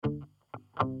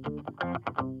Hi,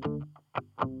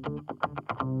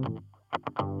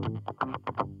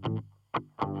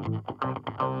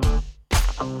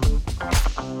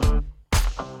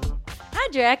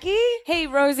 Jackie. Hey,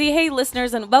 Rosie. Hey,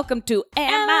 listeners, and welcome to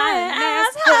Am I an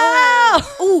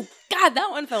Asshole? Ooh, God, that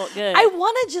one felt good. I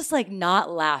want to just like not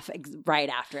laugh right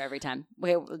after every time.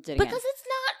 Wait, do it again. Because it's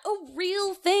not a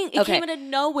real thing. It Okay. came out of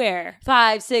nowhere.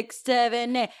 5, 6,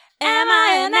 7, 8. Am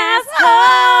I an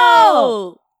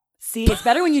asshole? See, it's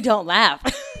better when you don't laugh.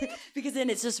 Because then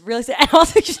it's just really sad. And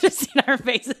also, you should have seen our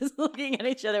faces looking at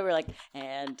each other. We're like,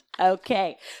 and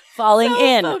okay, falling So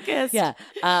in. focused. Yeah.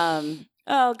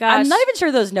 Oh, gosh. I'm not even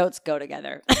sure those notes go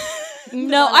together.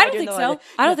 No, I don't think so.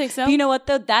 I don't think so. But you know what,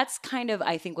 though? That's kind of,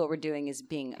 I think what we're doing is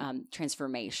being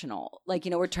transformational. Like,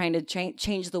 we're trying to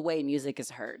change the way music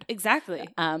is heard. Exactly.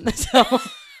 So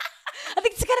I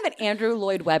think it's kind of an Andrew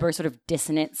Lloyd Webber sort of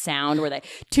dissonant sound where like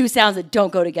two sounds that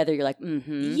don't go together. You're like,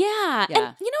 mm-hmm. Yeah. And you know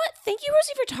what? Thank you,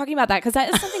 Rosie, for talking about that, because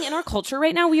that is something in our culture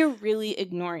right now we are really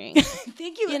ignoring.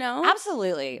 Thank you. You know?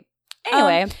 Absolutely.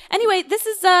 Anyway, this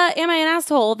is Am I an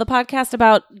Asshole? The podcast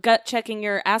about gut checking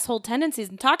your asshole tendencies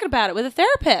and talking about it with a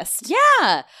therapist.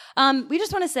 Yeah. We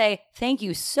just want to say thank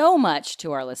you so much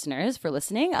to our listeners for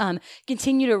listening.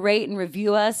 Continue to rate and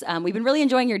review us. We've been really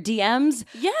enjoying your DMs.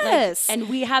 Yes. And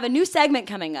we have a new segment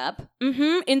coming up.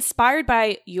 Inspired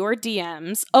by your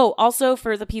DMs. Oh, also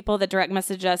for the people that direct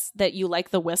message us that you like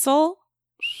the whistle.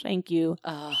 Thank you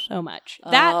so much.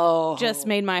 That just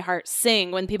made my heart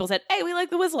sing when people said, hey, we like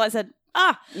the whistle. I said,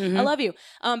 I love you.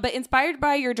 But inspired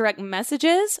by your direct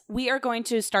messages, we are going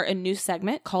to start a new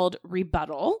segment called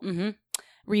Rebuttal.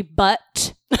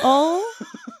 Rebut.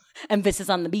 Emphasis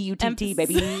on the B-U-T-T,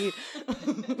 baby.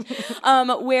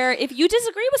 Where if you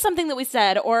disagree with something that we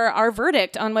said or our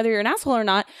verdict on whether you're an asshole or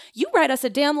not, you write us a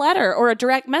damn letter or a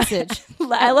direct message.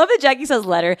 I love that Jackie says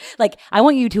letter. Like, I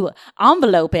want you to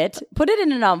envelope it, put it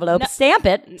in an envelope, stamp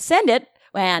it, send it.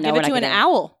 Well, no, Give it to an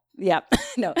owl. Yeah.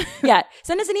 No. Yeah.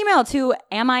 Send us an email to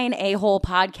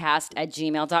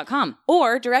amianaholepodcast@gmail.com.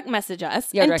 Or direct message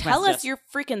us Yeah, and direct tell message us us. your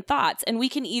freaking thoughts. And we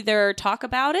can either talk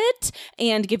about it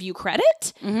and give you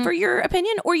credit for your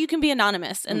opinion, or you can be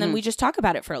anonymous and then we just talk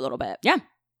about it for a little bit. Yeah.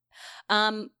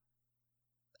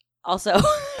 Also,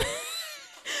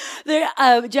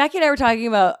 Jackie and I were talking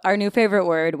about our new favorite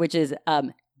word, which is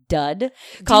dud.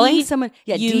 Calling someone,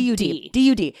 D-U-D.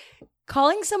 D-U-D.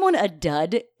 Calling someone a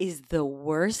dud is the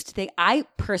worst thing. I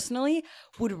personally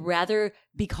would rather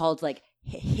be called like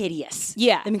hideous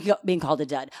than being called a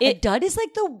dud. A dud is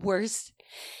like the worst.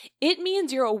 It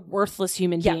means you're a worthless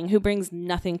human being who brings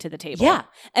nothing to the table. Yeah.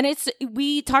 And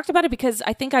we talked about it because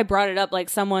I think I brought it up like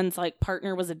someone's like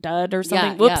partner was a dud or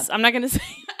something. Yeah, Whoops. yeah. I'm not going to say.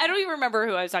 I don't even remember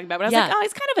who I was talking about, but I was like, oh,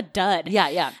 he's kind of a dud. Yeah,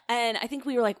 yeah. And I think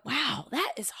we were like, wow,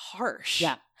 that is harsh.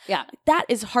 Yeah. Yeah. That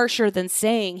is harsher than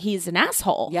saying he's an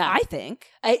asshole. Yeah. I think.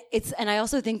 And I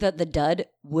also think that the dud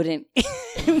wouldn't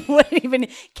even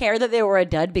care that they were a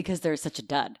dud because they're such a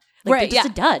dud. Like, right, they're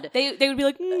just a dud. They would be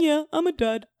like, yeah, I'm a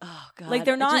dud. Oh god. Like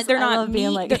they're not mean. They're not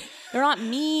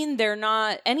mean. They're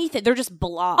not anything. They're just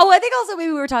blah. Oh, I think also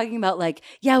maybe we were talking about like,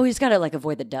 yeah, we just gotta like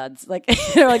avoid the duds. Like,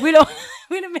 they're like we don't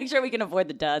make sure we can avoid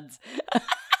the duds.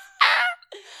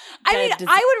 I mean,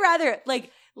 I would rather like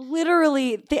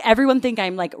literally everyone think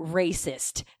I'm like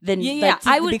racist than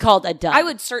I would be called a dud. I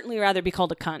would certainly rather be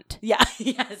called a cunt. Yeah,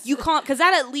 yes. You can't, because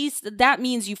that at least that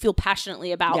means you feel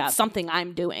passionately about something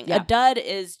I'm doing. Yeah. A dud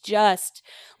is just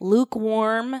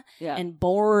lukewarm and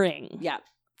boring. Yeah.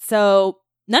 So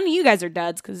none of you guys are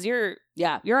duds because you're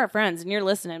our friends and you're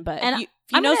listening. But if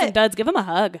you know some duds, give them a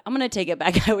hug. I'm gonna take it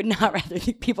back. I would not rather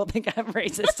people think I'm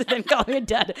racist than call me a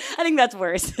dud. I think that's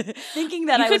worse. Thinking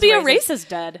that you could be a racist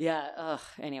dud. Yeah. Ugh.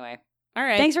 Anyway. All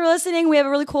right. Thanks for listening. We have a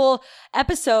really cool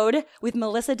episode with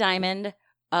Melissa Diamond.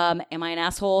 Am I an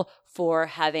asshole for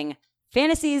having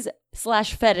fantasies /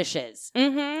 fetishes?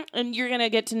 And you're gonna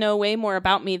get to know way more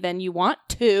about me than you want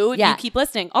to if you keep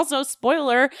listening. Also,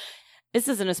 spoiler. This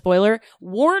isn't a spoiler.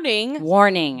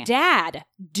 Warning. Dad,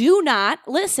 do not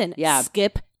listen. Yeah.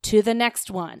 Skip to the next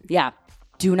one. Yeah.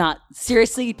 Do not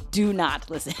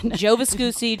listen. Joe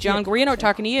Viscusi, John Guarino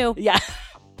talking to you. Yeah.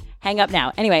 Hang up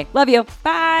now. Anyway, love you.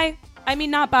 Bye. I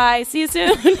mean, not bye. See you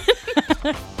soon.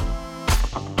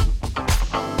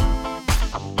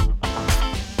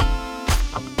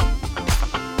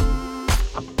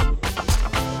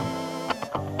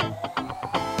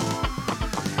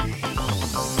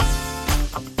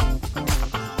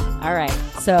 All right.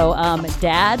 So,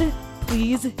 Dad,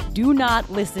 please do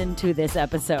not listen to this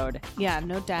episode. Yeah,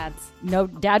 no dads. No,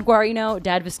 Dad Guarino,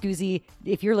 Dad Viscusi,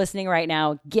 if you're listening right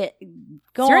now, go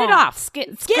straight on. off.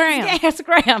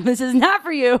 Scram. This is not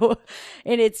for you.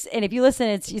 And if you listen,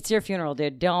 it's your funeral,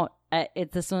 dude. Don't.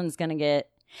 This one's gonna get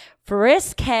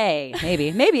frisky.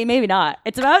 Maybe not.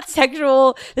 It's about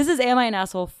sexual. This is Am I an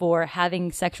Asshole for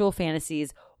having sexual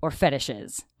fantasies or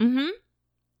fetishes? Mm-hmm.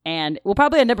 And we'll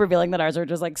probably end up revealing that ours are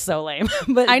just like so lame.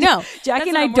 But I know. Jackie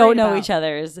and I don't know each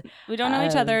other's. We don't know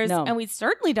each other's, no. and we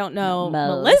certainly don't know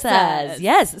Melissa's.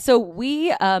 Yes. So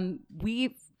we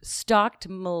stalked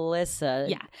Melissa.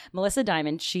 Yeah. Melissa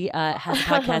Diamond. She has a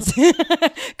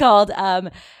podcast called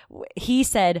He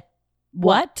Said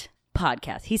What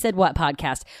Podcast. He Said What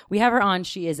Podcast. We have her on.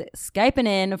 She is Skyping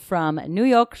in from New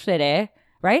York City.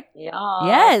 Right? Yeah.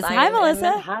 Yes. I'm Hi, Melissa.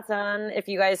 in Manhattan. If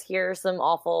you guys hear some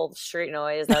awful street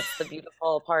noise, that's the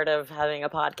beautiful part of having a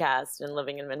podcast and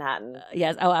living in Manhattan.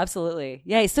 Yes. Oh, absolutely.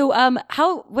 Yeah. So,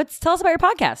 tell us about your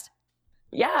podcast.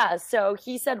 Yeah. So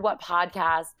He Said What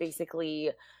Podcast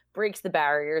basically breaks the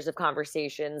barriers of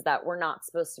conversations that we're not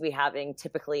supposed to be having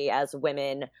typically as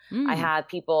women. I have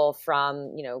people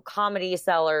from, comedy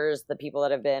sellers, the people that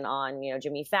have been on,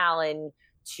 Jimmy Fallon,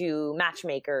 to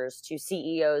matchmakers, to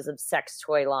CEOs of sex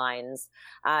toy lines.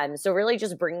 So really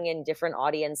just bringing in different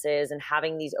audiences and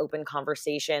having these open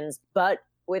conversations, but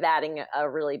with adding a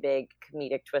really big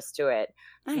comedic twist to it.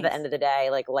 Nice. At the end of the day,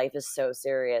 like, life is so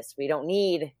serious. We don't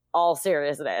need all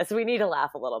seriousness. We need to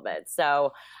laugh a little bit.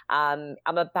 So I'm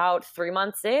about 3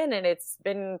 months in and it's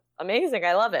been amazing.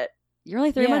 I love it. You're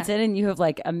only 3 months in and you have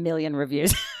like 1 million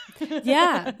reviews.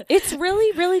 Yeah. It's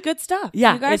really, really good stuff.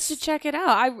 Yeah. You guys should check it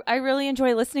out. I really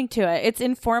enjoy listening to it. It's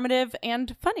informative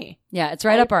and funny. Yeah, it's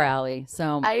right up our alley.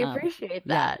 So I appreciate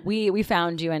that. Yeah, we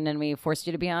found you and then we forced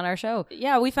you to be on our show.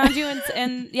 Yeah, we found you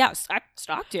and I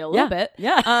stalked you a little bit.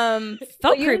 Yeah.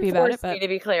 Felt creepy about it. But to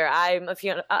be clear, I'm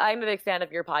a big fan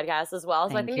of your podcast as well.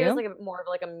 So I think you. there's like more of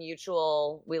like a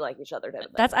mutual, we like each other type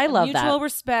of thing. I love that. Mutual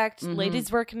respect,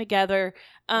 ladies working together.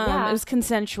 It was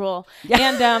consensual. Yeah.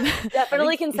 And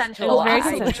definitely consensual. It was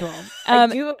very consensual.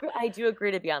 I do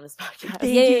agree to be on this podcast.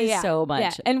 Thank you so much.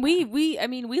 Yeah. And we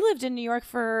lived in New York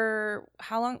for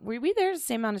how long? Were we there the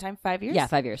same amount of time? 5 years? Yeah,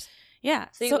 5 years. Yeah.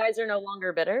 So you guys are no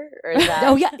longer bitter? Or is that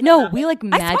oh, yeah. No, we like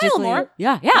magically. I smile more.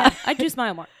 Yeah. I do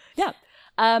smile more. Yeah.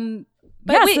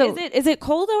 But wait, is it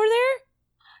cold over there?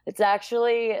 It's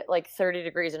actually like 30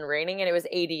 degrees and raining, and it was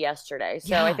 80 yesterday. So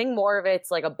Yeah. I think more of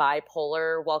it's like a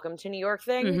bipolar welcome to New York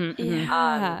thing. Mm-hmm,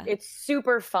 Yeah. It's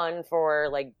super fun for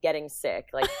like getting sick.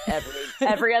 Like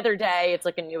every other day, it's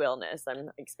like a new illness I'm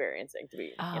experiencing, to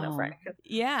be frank.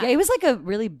 Yeah. Yeah, it was like a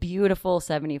really beautiful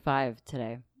 75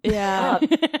 today. Yeah.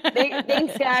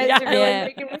 Thanks, guys. Yeah. You're really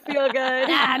making me feel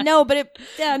good. No, but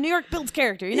New York builds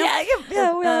character, you know?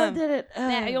 Yeah, we all did it.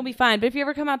 Yeah, you'll be fine. But if you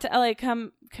ever come out to LA,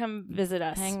 come visit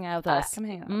us. Hang out with us. Come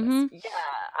hang out with us. Yeah,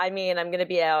 I mean, I'm going to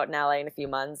be out in LA in a few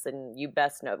months, and you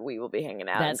best know we will be hanging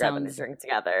out and grabbing a drink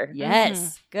together.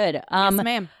 Yes, good. Yes,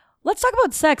 ma'am. Let's talk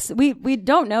about sex. We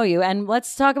don't know you, and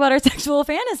let's talk about our sexual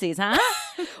fantasies, huh?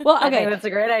 Well, okay, I think that's a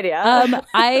great idea.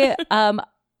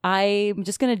 I'm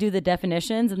just going to do the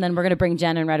definitions, and then we're going to bring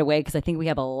Jen in right away because I think we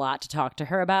have a lot to talk to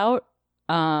her about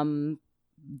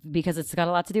because it's got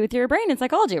a lot to do with your brain and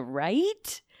psychology,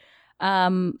 right?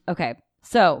 Okay,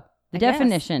 so the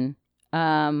definition.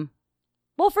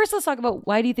 Well, first let's talk about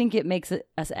why do you think it makes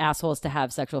us assholes to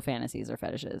have sexual fantasies or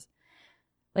fetishes?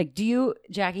 Like,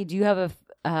 Jackie, do you have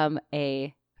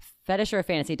a fetish or a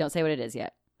fantasy? Don't say what it is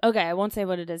yet. Okay, I won't say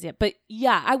what it is yet. But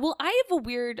yeah,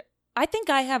 I think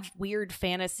I have weird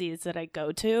fantasies that I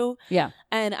go to. Yeah.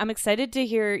 And I'm excited to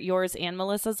hear yours and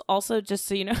Melissa's. Also, just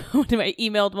so you know, when I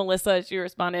emailed Melissa, she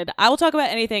responded, I will talk about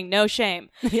anything, no shame.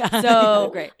 Yeah.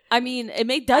 So, great. I mean,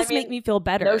 it does make me feel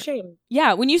better. No shame.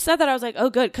 Yeah. When you said that, I was like, oh,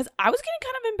 good. Because I was getting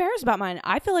kind of embarrassed about mine.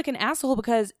 I feel like an asshole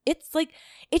because it's like,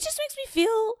 it just makes me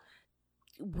feel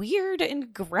weird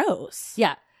and gross.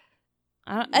 Yeah.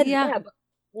 Yeah. But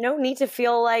no need to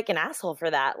feel like an asshole for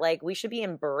that. Like, we should be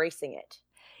embracing it.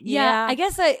 Yeah, I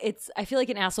guess I feel like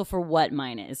an asshole for what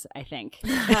mine is, I think.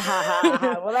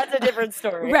 Well, that's a different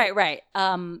story. Right.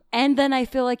 And then I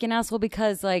feel like an asshole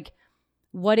because, like,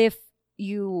 what if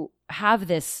you have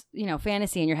this,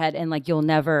 fantasy in your head and, like, you'll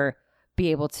never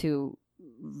be able to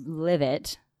live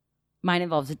it? Mine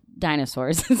involves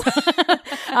dinosaurs.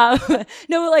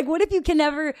 No, like, what if you can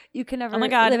never? Oh my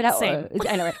God, live it out. same.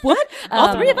 I know, right? What?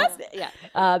 All three of us? Yeah.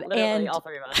 Literally all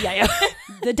three of us. Yeah.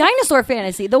 The dinosaur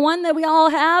fantasy, the one that we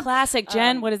all have. Classic,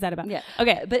 Jen. What is that about? Yeah.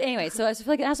 Okay. But anyway, so I feel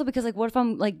like an asshole because, like, what if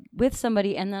I'm like with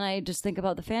somebody and then I just think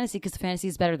about the fantasy because the fantasy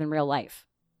is better than real life.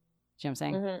 Do you know what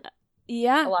I'm saying?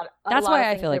 Yeah. That's why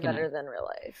I feel like better than real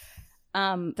life.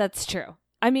 That's true.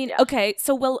 I mean, okay,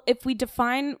 so if we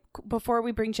define, before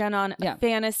we bring Jen on, a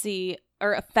fantasy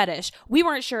or a fetish, we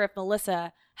weren't sure if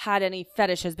Melissa had any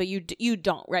fetishes, but you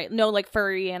don't, right? No, like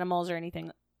furry animals or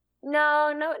anything.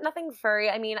 No, nothing furry.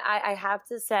 I mean, I have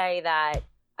to say that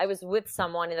I was with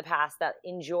someone in the past that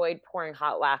enjoyed pouring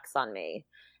hot wax on me.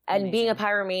 And Amazing. Being a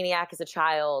pyromaniac as a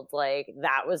child, like,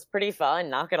 that was pretty fun,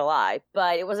 not gonna lie.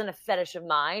 But it wasn't a fetish of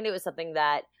mine. It was something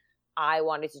that I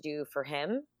wanted to do for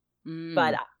him.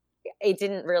 But it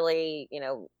didn't really,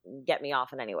 get me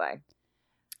off in any way.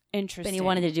 Interesting. But he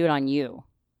wanted to do it on you.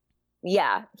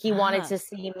 Yeah. He wanted to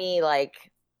see me, like,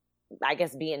 I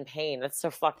guess, be in pain. That's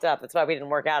so fucked up. That's why we didn't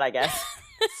work out, I guess.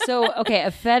 So, okay, a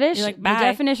fetish, the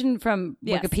definition from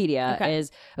Wikipedia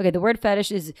is, the word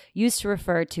fetish is used to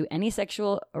refer to any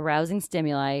sexual arousing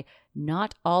stimuli,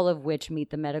 not all of which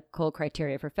meet the medical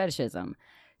criteria for fetishism.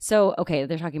 So, okay,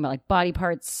 they're talking about like body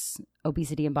parts,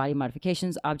 obesity and body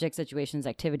modifications, objects, situations,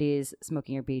 activities,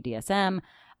 smoking or BDSM,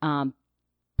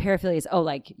 paraphilia is,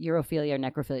 like urophilia or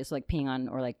necrophilia, so like peeing on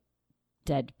or like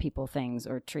dead people things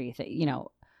or tree,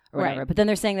 or whatever. Right. But then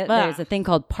they're saying that there's a thing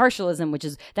called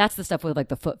partialism, that's the stuff with like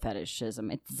the foot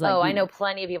fetishism. It's like, I know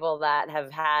plenty of people that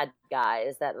have had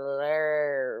guys that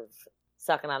love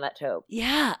sucking on that toe.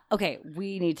 Yeah. Okay.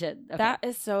 We need to. Okay. That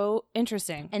is so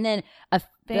interesting. And then the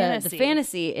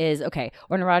fantasy is, or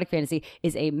an erotic fantasy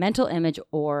is a mental image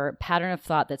or pattern of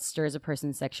thought that stirs a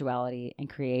person's sexuality and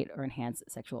create or enhance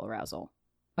sexual arousal.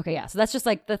 Okay. Yeah. So that's just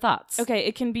like the thoughts. Okay.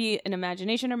 It can be an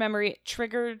imagination or memory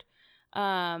triggered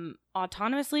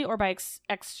autonomously or by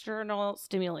external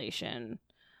stimulation.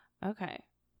 Okay.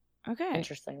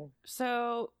 Interesting.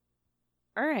 So,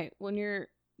 all right. When you're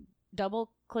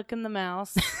double clicking the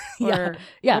mouse or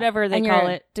whatever they call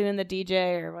it, doing the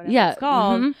DJ or whatever it's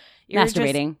called, you're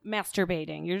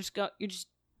masturbating.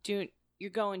 You're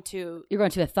going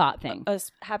to a thought thing, a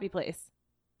happy place.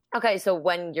 Okay, so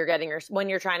when you're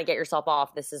trying to get yourself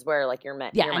off, this is where like you're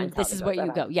meant. Yeah, and this is where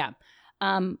you go. Yeah.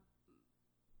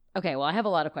 Okay, well, I have a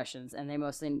lot of questions, and they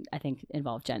mostly, I think,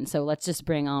 involve Jen. So let's just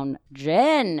bring on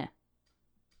Jen.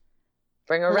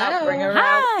 Bring her out. Hi. Bring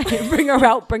her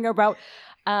out.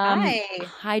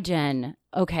 Hi, Jen.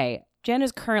 Okay. Jen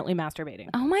is currently masturbating.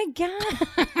 Oh, my God.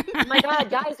 Oh, my God,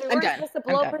 guys, we weren't supposed to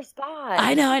blow up her spot.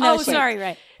 I know. Oh, sorry,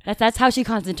 right. That's how she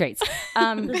concentrates.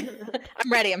 I'm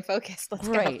ready. I'm focused. Let's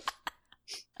go.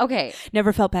 Okay.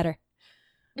 Never felt better.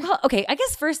 Well, okay. I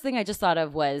guess first thing I just thought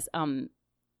of was,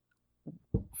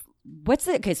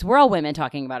 so we're all women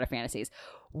talking about our fantasies.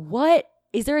 What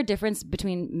is there a difference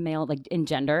between male, like in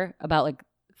gender, about like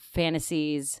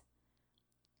fantasies?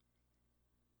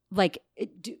 Like,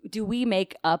 do we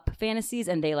make up fantasies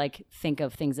and they like think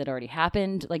of things that already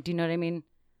happened? Like, do you know what I mean?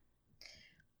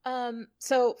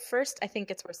 So first, I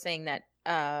think it's worth saying that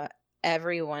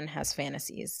everyone has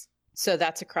fantasies. So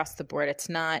that's across the board. It's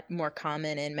not more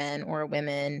common in men or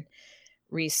women.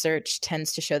 Research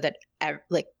tends to show that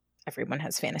everyone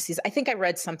has fantasies. I think I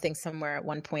read something somewhere at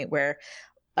one point where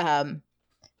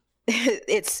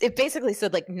it basically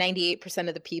said like 98%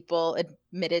 of the people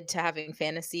admitted to having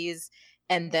fantasies,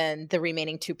 and then the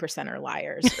remaining 2% are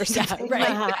liars or something.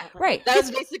 Right. That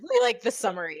was basically like the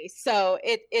summary. So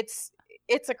it's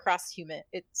across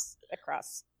it's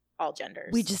across all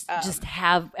genders. We just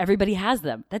have, everybody has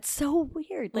them. That's so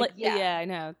weird. Like, yeah, I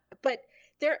know. But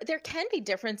there can be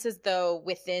differences though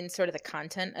within sort of the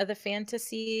content of the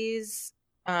fantasies.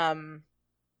 And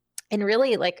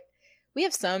really, like, we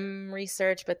have some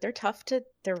research, but they're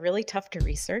really tough to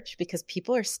research because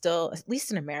people are still, at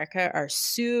least in America, are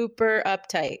super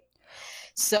uptight.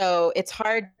 So it's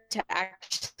hard to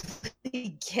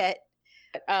actually get,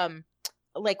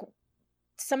 like,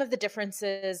 some of the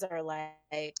differences are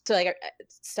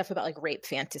stuff about like rape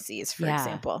fantasies, for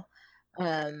example.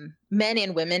 Men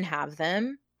and women have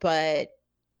them, but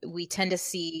we tend to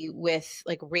see with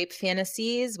like rape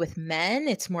fantasies with men,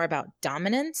 it's more about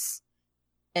dominance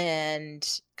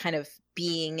and kind of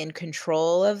being in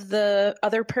control of the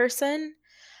other person.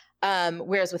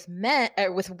 Whereas with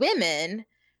women,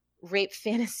 rape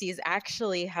fantasies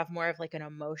actually have more of like an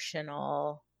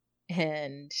emotional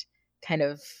and kind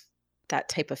of that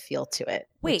type of feel to it.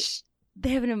 Wait, they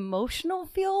have an emotional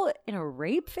feel in a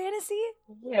rape fantasy?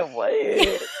 Yeah, what?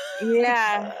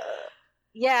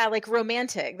 Yeah, like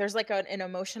romantic. There's like an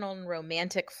emotional and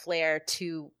romantic flair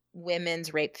to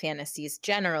women's rape fantasies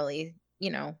generally,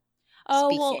 speaking.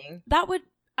 Well,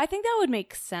 I think that would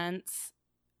make sense.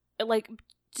 Like,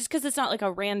 just because it's not like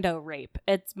a rando rape.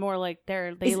 It's more like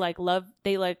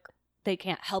they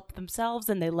can't help themselves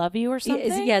and they love you or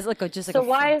something. Yeah, it's like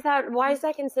why is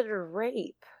that considered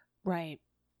rape? Right.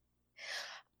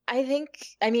 I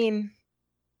mean,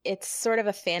 it's sort of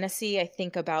a fantasy, I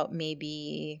think, about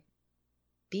maybe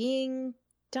being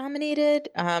dominated.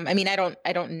 I mean, I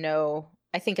don't know.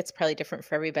 I think it's probably different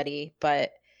for everybody,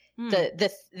 but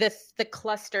the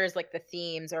clusters, like the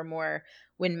themes, are more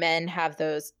when men have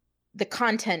those. The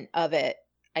content of it,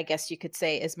 I guess you could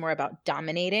say, is more about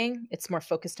dominating. It's more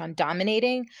focused on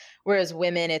dominating, whereas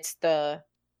women, it's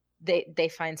they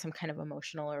find some kind of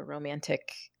emotional or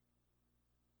romantic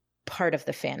part of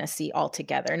the fantasy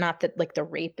altogether. Not that like the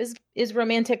rape is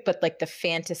romantic, but like the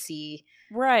fantasy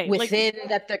within like,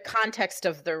 that the context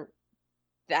of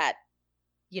that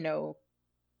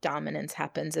dominance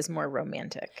happens is more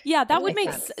romantic. Yeah, that would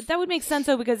make sense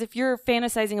though, because if you're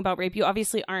fantasizing about rape, you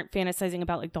obviously aren't fantasizing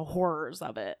about like the horrors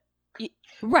of it.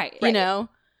 Right. You know,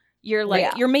 you're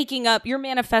like you're making up, you're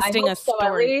manifesting a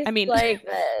story. I mean, like,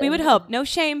 we would hope. No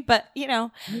shame, but no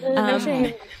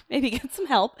shame. Maybe get some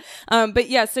help. But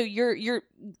yeah, so you're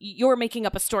making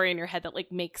up a story in your head that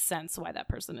like makes sense why that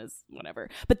person is whatever.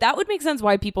 But that would make sense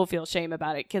why people feel shame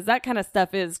about it, because that kind of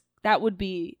stuff is kind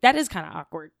of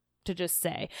awkward to just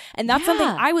say. And that's something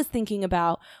I was thinking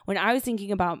about when I was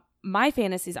thinking about my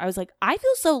fantasies. I was like, I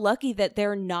feel so lucky that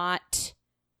they're not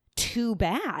too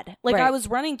bad. Like I was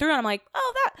running through and I'm like,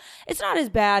 oh, that it's not as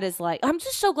bad as like, I'm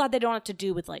just so glad they don't have to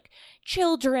do with like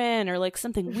children or like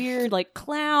something weird like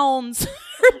clowns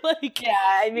or like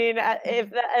I mean,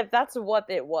 if that's what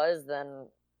it was, then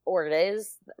or it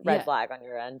is red flag on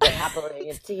your end, but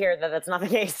happily to hear that that's not the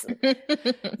case.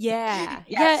 Yeah,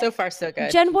 so far so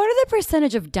good. Jen, what are the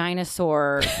percentage of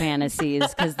dinosaur fantasies?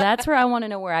 Because that's where I want to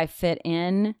know where I fit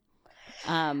in.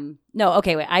 No,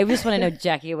 okay, wait. I just want to know,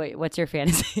 Jackie, what's your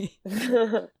fantasy?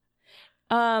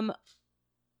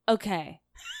 Okay.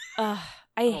 I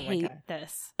hate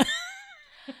this.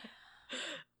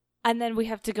 And then we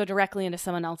have to go directly into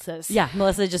someone else's. Yeah,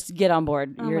 Melissa, just get on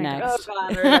board. You're next. Oh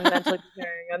God, I'm mentally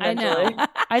preparing. I know.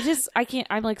 I can't.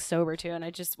 I'm like sober too, and I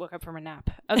just woke up from a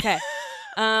nap. Okay.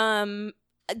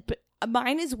 But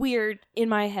mine is weird in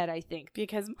my head, I think,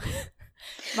 because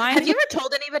Have you ever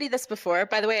told anybody this before?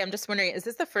 By the way, I'm just wondering, is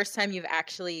this the first time you've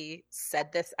actually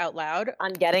said this out loud?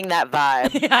 I'm getting that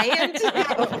vibe. I am too.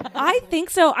 I think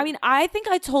so. I mean, I think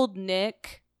I told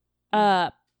Nick.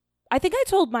 I think I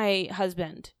told my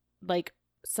husband. Like,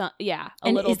 a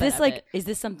and little. Is bit this of like? it. Is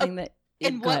this something that?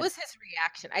 And what was his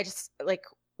reaction? I just like.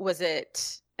 Was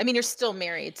it? I mean, you're still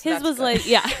married. So his was good. like,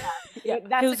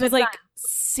 That's his was like,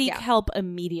 seek help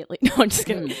immediately. No, I'm just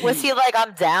kidding. Was he like,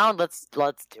 I'm down. Let's do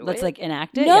it. Let's like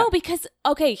enact it. No, because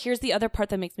here's the other part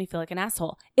that makes me feel like an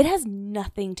asshole. It has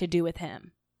nothing to do with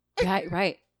him.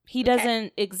 Right. He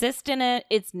doesn't exist in it.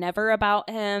 It's never about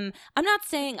him. I'm not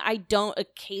saying I don't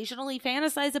occasionally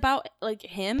fantasize about like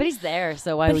him, but he's there.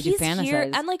 So why would you fantasize? Here,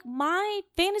 and like my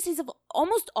fantasies have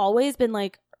almost always been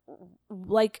like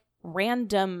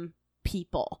random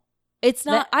people. It's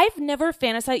not. I've never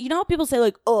fantasized. You know how people say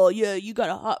like, "Oh yeah, you got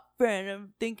a hot friend."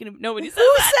 I'm thinking of nobody says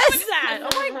that.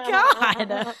 Oh my god,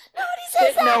 nobody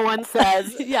says that. No one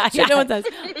says. No one says.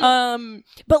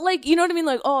 But like, you know what I mean?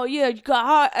 Like, oh yeah, you got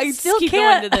hot. I still keep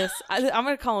going to this. I'm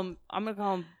gonna call him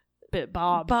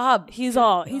Bob. Bob. He's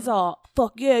all.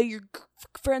 Fuck yeah, your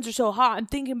friends are so hot. I'm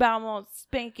thinking about them all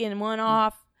spanking one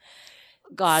off.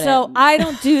 Got it. So I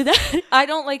don't do that. I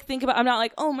don't like think about. I'm not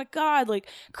like, oh my god, like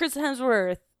Chris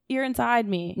Hemsworth. You're inside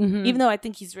me, even though I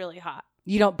think he's really hot.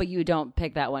 You don't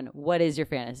pick that one. What is your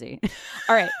fantasy?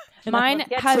 All right. Mine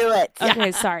has to it.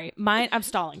 Okay, sorry. Mine I'm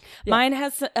stalling. Yeah. Mine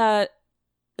has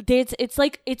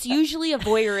it's usually a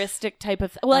voyeuristic type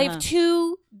of I have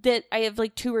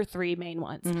two or three main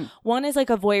ones. Mm-hmm. One is like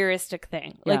a voyeuristic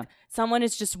thing. Yeah. Like someone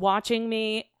is just watching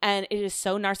me and it is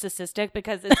so narcissistic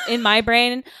because it's in my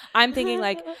brain. I'm thinking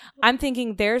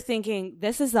they're thinking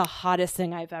this is the hottest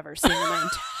thing I've ever seen in my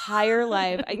entire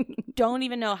life. I don't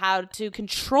even know how to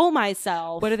control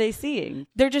myself. What are they seeing?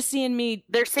 They're just seeing me.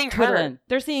 They're seeing twiddling. Her.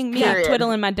 They're seeing me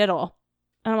twiddling my diddle.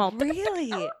 And I'm all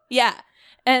really? Yeah.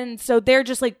 And so they're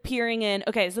just like peering in.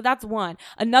 Okay, so that's one.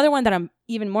 Another one that I'm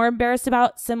even more embarrassed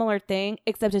about, similar thing,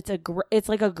 except it's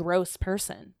like a gross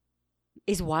person.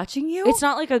 Is watching you? It's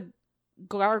not like a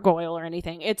gargoyle or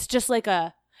anything. It's just like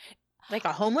a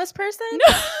homeless person?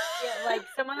 No. Yeah, like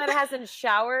someone that hasn't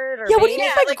showered or what do you mean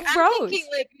by like gross? I'm thinking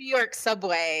like New York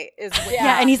subway is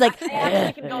and he's like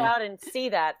I can go out and see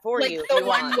that for like you. The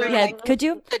one where, like, could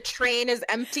you? The train is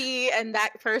empty and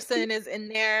that person is in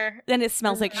there. Then it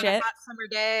smells like shit. A hot summer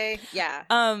day. Yeah.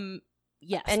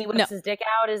 Yes. And he whips his dick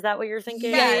out. Is that what you're thinking?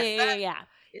 Yeah.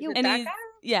 And that guy?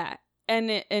 Yeah.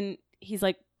 And he's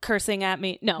like cursing at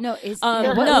me. No. What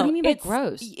do you mean by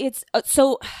gross? It's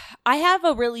so I have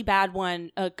a really bad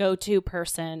one, a go-to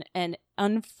person, and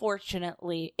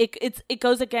unfortunately it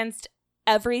goes against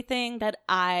everything that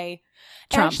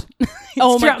Trump.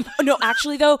 Oh my! Trump. No,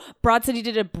 actually, though, Broad City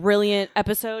did a brilliant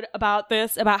episode about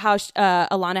this, about how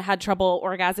Alana had trouble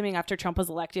orgasming after Trump was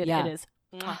elected. Yeah. It is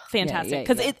fantastic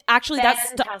because it actually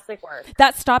fantastic work.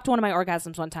 That stopped one of my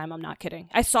orgasms one time. I'm not kidding.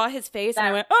 I saw his face and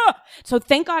I went, oh! So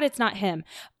thank God it's not him,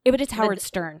 but it's Howard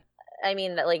Stern. I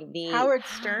mean, like the Howard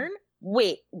Stern.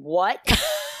 Wait, what?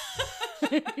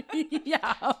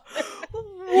 Yeah.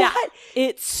 Yeah.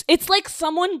 It's like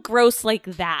someone gross like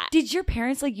that. Did your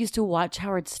parents like used to watch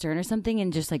Howard Stern or something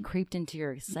and just like creeped into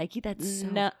your psyche? That's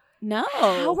so... No.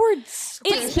 Howard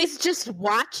Stern. He's just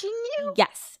watching you?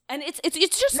 Yes. And it's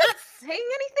just not saying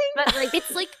anything? But like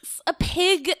it's like a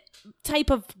pig type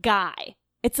of guy.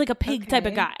 It's like a pig type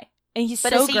of guy. And he's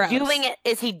but so is he gross. doing it?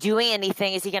 Is he doing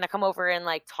anything? Is he going to come over and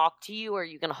like talk to you? Or are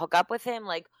you going to hook up with him?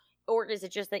 Like, or is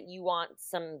it just that you want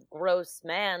some gross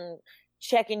man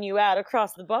checking you out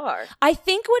across the bar? I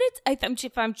think what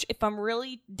if I'm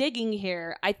really digging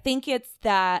here, I think it's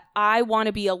that I want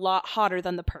to be a lot hotter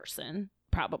than the person,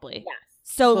 probably. Yes.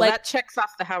 So well, like that checks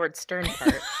off the Howard Stern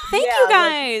part. Thank you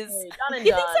guys. Done and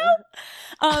You done. think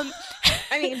so?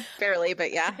 I mean, barely,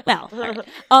 but yeah. Well,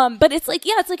 right. But it's like,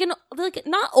 yeah, it's like like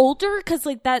not older because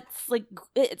like that's like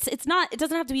it's not. It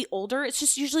doesn't have to be older. It's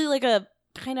just usually like a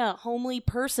kind of homely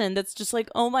person that's just like,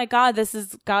 oh my God, this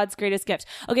is God's greatest gift.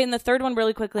 Okay, and the third one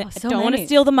really quickly. So I don't want to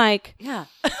steal the mic. Yeah.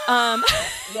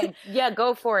 Yeah,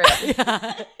 go for it.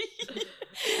 Yeah.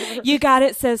 You got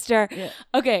it, sister. Yeah.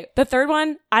 Okay, the third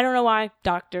one, I don't know why.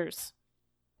 Doctors.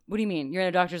 What do you mean? You're in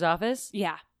a doctor's office?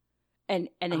 Yeah. And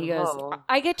then he goes,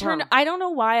 I get turned I don't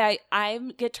know why I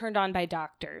get turned on by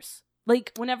doctors.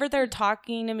 Like whenever they're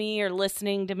talking to me or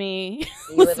listening to me,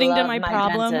 listening to my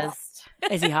problems. Dentist.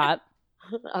 is he hot?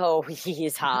 Oh,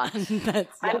 he's hot.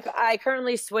 I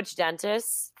currently switched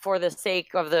dentists for the sake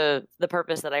of the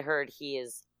purpose that I heard he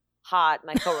is hot.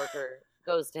 My coworker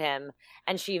goes to him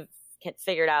and she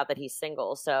figured out that he's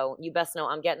single. So you best know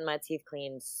I'm getting my teeth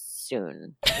cleaned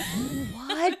soon.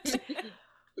 What?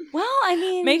 Well, I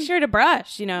mean, make sure to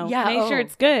brush, Yeah, make sure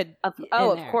it's good. Of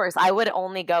course. I would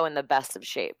only go in the best of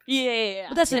shape. Yeah.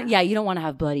 But that's you don't want to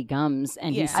have bloody gums,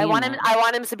 and he's I want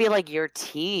him to be like, your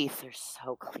teeth are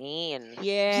so clean.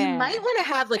 Yeah. You might want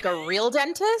to have like a real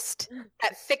dentist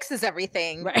that fixes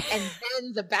everything, right. And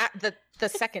then the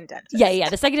second dentist. Yeah.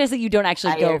 The second dentist that you don't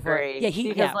actually go agree. for.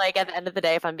 Because like at the end of the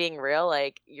day, if I'm being real,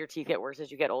 like your teeth get worse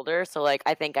as you get older. So like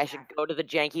I think I should go to the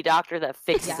janky doctor that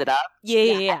fixes it up.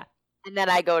 Yeah. And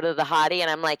then I go to the hottie and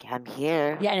I'm like, I'm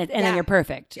here. Yeah, and then you're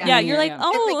perfect. Yeah, you're like,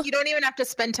 oh. And like, you don't even have to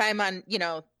spend time on,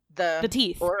 the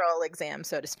teeth. Oral exam,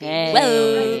 so to speak.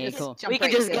 Hey, cool. We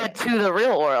can just get to the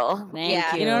real oral.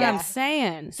 Thank you. You know what I'm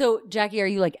saying? So, Jackie, are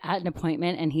you like at an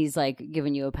appointment and he's like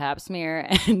giving you a pap smear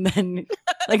and then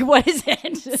like what is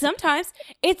it? Sometimes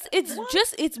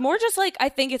it's more just like I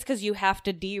think it's because you have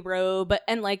to derobe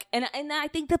and like and I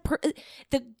think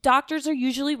the doctors are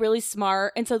usually really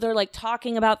smart and so they're like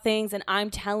talking about things and I'm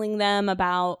telling them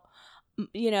about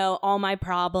all my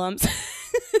problems.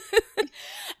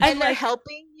 And they're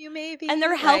helping you, maybe? And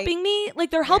they're helping me.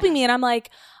 Like, they're helping me. And I'm like,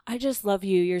 I just love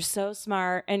you. You're so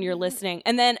smart. And you're listening.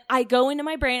 And then I go into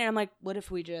my brain and I'm like, what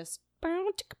if we just...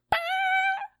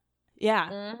 Yeah.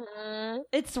 Mm-hmm.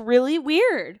 It's really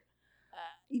weird.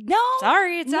 No.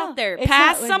 Sorry, it's out there. It's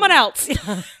Pass someone else. No,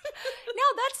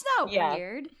 that's not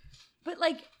weird. But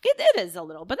like... It is a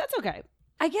little, but that's okay.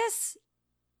 I guess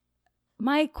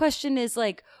my question is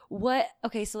like, what...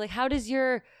 Okay, so like, how does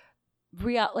your...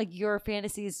 your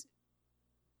fantasies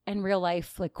and real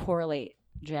life like correlate,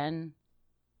 Jen?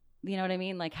 You know what I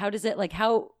mean? Like, how does it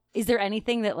how is there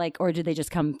anything that like, or do they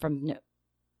just come from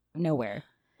nowhere?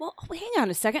 Well, hang on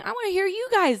a second. I want to hear you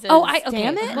guys.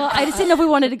 Damn it. Well, I just didn't know if we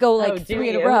wanted to go like 3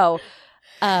 in a row.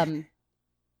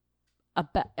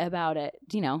 About it,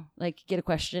 like get a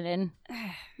question in.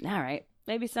 All right,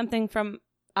 maybe something from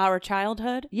our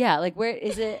childhood. Yeah, like where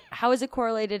is it? How is it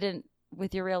correlated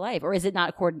with your real life, or is it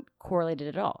not correlated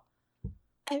at all?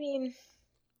 I mean,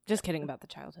 just kidding about the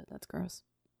childhood. That's gross.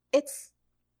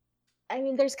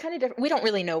 There's kind of different. We don't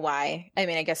really know why. I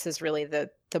mean, I guess is really the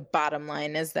bottom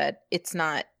line is that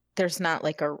there's not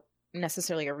like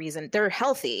necessarily a reason. They're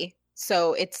healthy,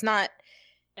 so it's not.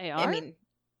 They are. I mean,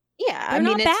 yeah. They're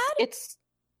not bad? It's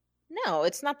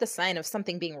not the sign of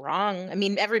something being wrong. I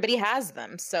mean, everybody has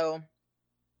them, so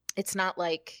it's not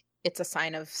like it's a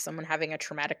sign of someone having a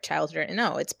traumatic childhood.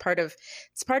 No, it's part of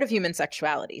human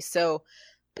sexuality. So,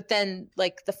 but then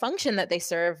like the function that they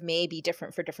serve may be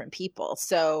different for different people.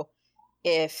 So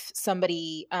if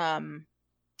somebody,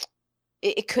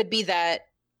 it could be that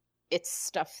it's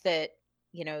stuff that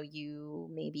you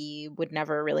maybe would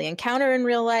never really encounter in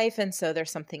real life, and so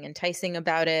there's something enticing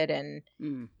about it, and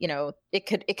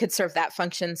it could serve that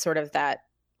function, sort of that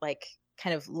like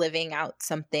kind of living out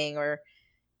something, or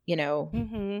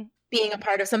being a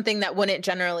part of something that wouldn't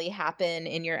generally happen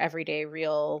in your everyday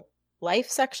real life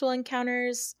sexual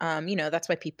encounters. That's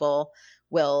why people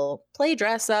will play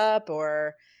dress up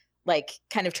or like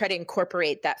kind of try to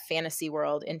incorporate that fantasy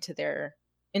world into their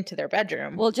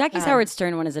bedroom. Well, Jackie's Howard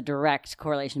Stern one is a direct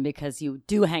correlation because you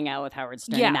do hang out with Howard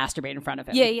Stern and masturbate in front of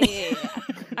him. Yeah.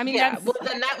 I mean, well,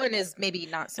 then that one is maybe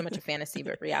not so much a fantasy,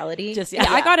 but reality.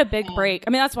 I got a big break.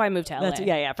 I mean, that's why I moved to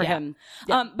LA. For him.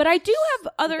 But I do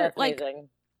have other That's like. amazing.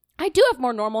 I do have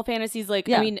more normal fantasies. Like,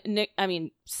 I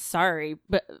mean, sorry,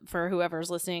 but for whoever's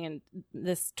listening and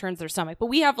this turns their stomach, but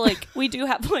we do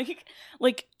have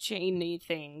like chainy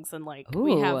things, and like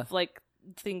we have like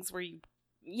things where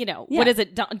what is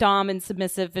it, Dom and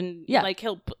submissive, and like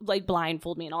he'll like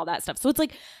blindfold me and all that stuff. So it's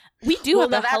like we do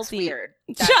have a healthy. Weird.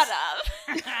 Shut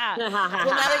up. Well, now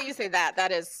that you say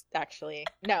that is actually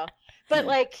no, but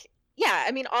like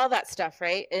I mean all that stuff,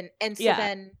 right? And so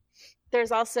then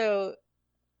there's also.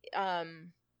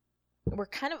 We're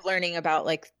kind of learning about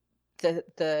like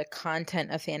the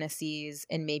content of fantasies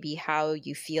and maybe how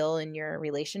you feel in your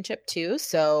relationship too.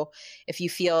 So if you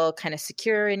feel kind of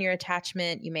secure in your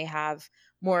attachment, you may have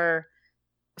more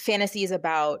fantasies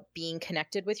about being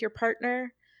connected with your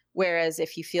partner. Whereas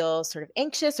if you feel sort of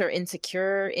anxious or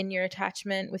insecure in your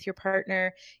attachment with your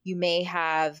partner, you may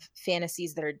have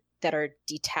fantasies that are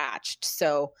detached.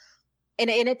 So And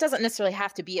it doesn't necessarily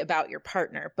have to be about your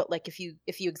partner, but like if you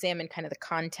examine kind of the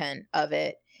content of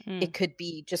it, it could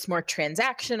be just more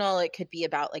transactional. It could be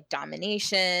about like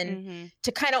domination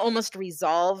to kind of almost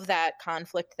resolve that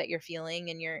conflict that you're feeling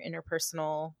in your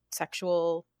interpersonal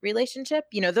sexual relationship.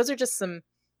 Those are just some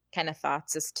kind of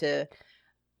thoughts as to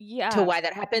why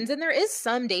that happens. And there is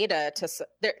some data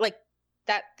like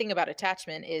that thing about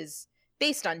attachment is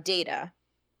based on data,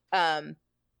 and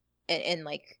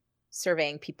like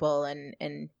surveying people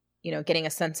and getting a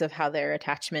sense of how their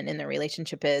attachment in their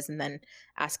relationship is, and then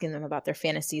asking them about their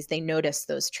fantasies. They notice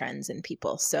those trends in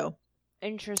people. So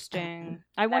interesting.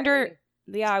 I wonder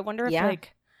if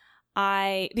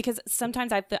like because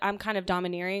sometimes I'm kind of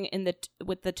domineering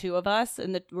with the two of us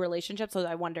in the relationship. So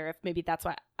I wonder if maybe that's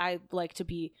why I like to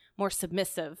be more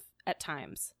submissive at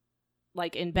times,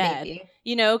 like in bed,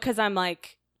 cause I'm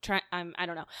like I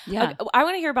don't know. Yeah. Okay, I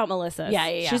want to hear about Melissa.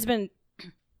 Yeah.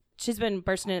 She's been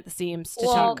bursting at the seams to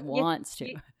talk.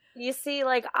 You see,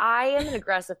 like I am an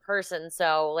aggressive person,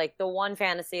 so like the one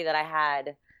fantasy that I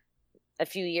had a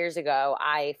few years ago,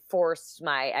 I forced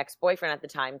my ex-boyfriend at the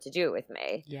time to do it with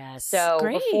me. Yes. So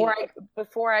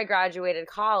before I graduated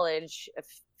college a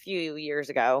few years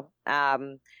ago,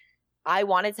 I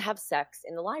wanted to have sex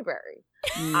in the library.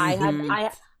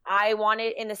 I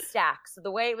wanted in a stack. So the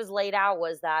way it was laid out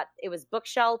was that it was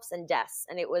bookshelves and desks,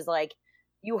 and it was like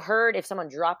you heard if someone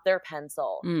dropped their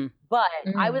pencil. But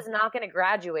I was not going to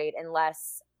graduate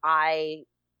unless I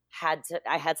had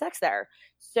sex there.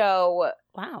 So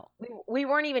wow, we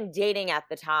weren't even dating at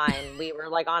the time. We were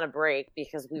like on a break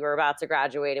because we were about to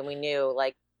graduate, and we knew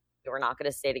like we were not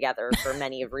going to stay together for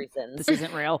many of reasons. This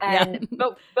isn't real. And,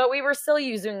 but we were still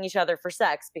using each other for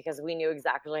sex because we knew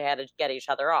exactly how to get each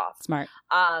other off. Smart.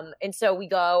 And so we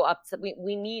go up to,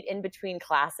 we meet in between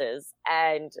classes,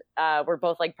 and we're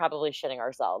both like probably shitting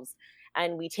ourselves.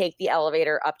 And we take the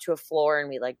elevator up to a floor, and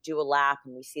we like do a lap,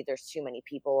 and we see there's too many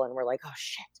people, and we're like, oh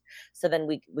shit. So then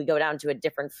we go down to a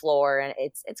different floor, and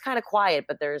it's kind of quiet,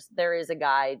 but there is a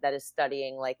guy that is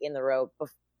studying like in the row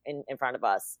in front of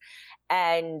us.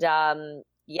 And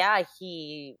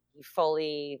he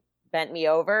fully bent me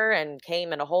over and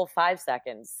came in a whole 5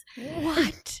 seconds.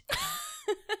 What?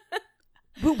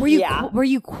 Were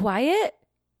you quiet?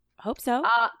 Hope so.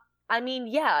 I mean,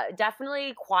 yeah,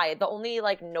 definitely quiet. The only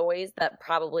like noise that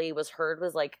probably was heard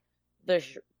was like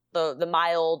the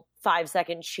mild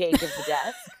 5-second shake of the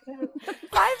desk.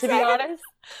 5 to be honest.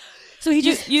 So he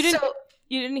just you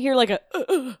didn't hear like a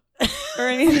or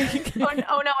anything.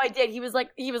 Oh no, I did. He was like,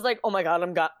 oh my god,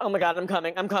 I'm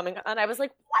coming, and I was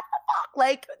like, what the fuck?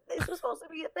 Like this was supposed to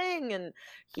be a thing, and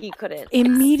he couldn't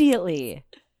immediately.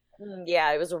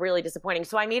 Yeah, it was really disappointing.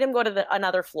 So I made him go to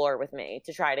another floor with me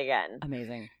to try it again.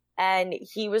 Amazing. And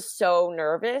he was so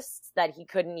nervous that he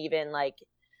couldn't even like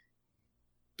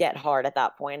get hard at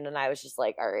that point. And I was just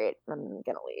like, all right, I'm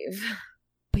gonna leave.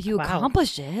 But you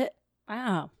accomplished it.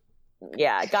 Wow.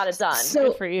 Yeah, I got it done. So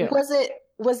good for you.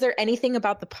 Was there anything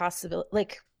about the possibility,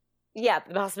 like? Yeah,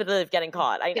 the possibility of getting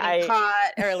caught.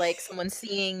 Caught, or like someone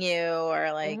seeing you,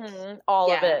 or like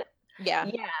all of it. Yeah.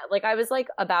 Yeah. Like I was like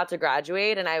about to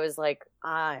graduate and I was like,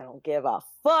 I don't give a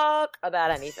fuck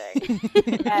about anything.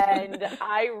 And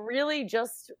I really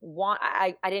just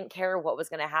I didn't care what was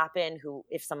going to happen,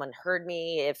 if someone heard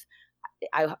me, if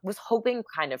I was hoping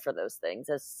kind of for those things,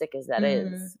 as sick as that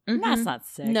is. Mm-hmm. That's not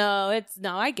sick. No,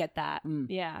 I get that.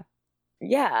 Yeah.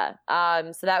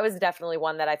 So that was definitely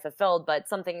one that I fulfilled, but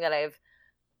something that I've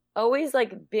always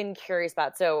like been curious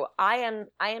about. So I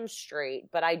am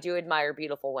straight, but I do admire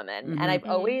beautiful women. And I've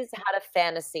always had a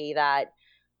fantasy that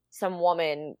some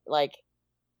woman like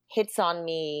hits on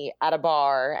me at a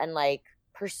bar and like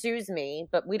pursues me,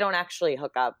 but we don't actually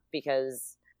hook up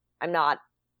because I'm not,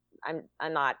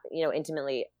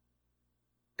 intimately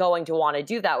going to want to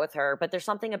do that with her. But there's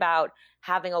something about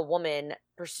having a woman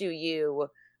pursue you.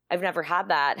 I've never had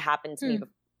that happen to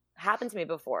me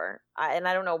before. And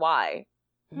I don't know why.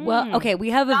 Well, okay, we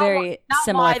have a very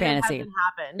similar fantasy.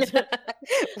 Happened.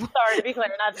 Sorry to be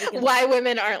clear, not to be why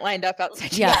women aren't lined up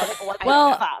outside. Yeah.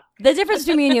 Well, the difference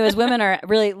between me and you is women are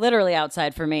really literally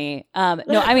outside for me. No,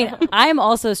 I mean, I'm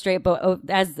also straight, but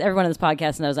as everyone in this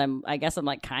podcast knows, I guess I'm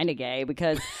like kind of gay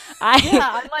because I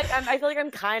feel like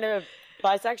I'm kind of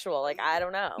bisexual. Like, I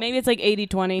don't know. Maybe it's like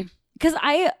 80-20. Because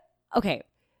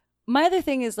my other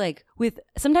thing is like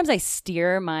sometimes I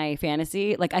steer my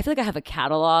fantasy. Like I feel like I have a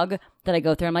catalog that I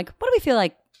go through. I'm like, what do we feel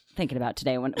like thinking about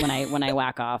today when I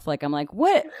whack off? Like I'm like,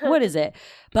 what is it?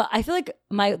 But I feel like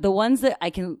the ones that I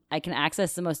can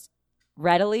access the most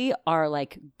readily are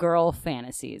like girl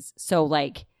fantasies. So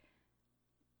like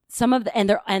some of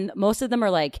and most of them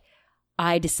are like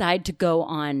I decide to go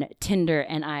on Tinder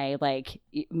and I like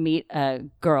meet a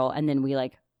girl and then we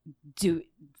like do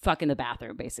fuck in the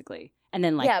bathroom basically. And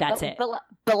then, like, that's it.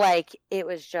 But, like, it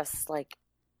was just, like,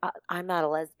 I'm not a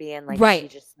lesbian. Like,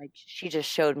 right. She just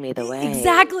showed me the way.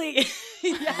 Exactly.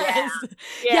 Yes.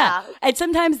 Yeah. And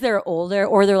sometimes they're older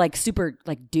or they're, like, super,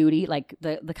 like, duty. Like,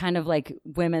 the kind of, like,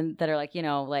 women that are, like, you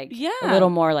know, like, a little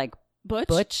more, like,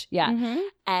 Butch. Yeah. Mm-hmm.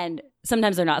 And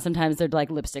sometimes they're not. Sometimes they're, like,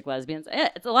 lipstick lesbians.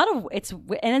 It's a lot of,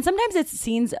 and then sometimes it's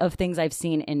scenes of things I've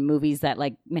seen in movies that,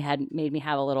 like, made me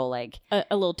have a little, like. A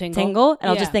little tingle. And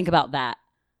I'll just think about that.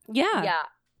 Yeah.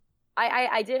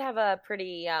 I did have a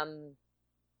pretty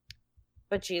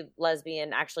butchy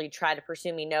lesbian actually try to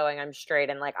pursue me knowing I'm straight,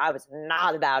 and like I was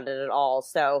not about it at all.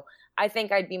 So I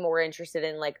think I'd be more interested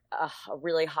in like a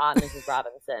really hot Mrs.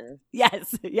 Robinson.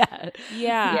 Yes.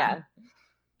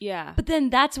 Yeah. But then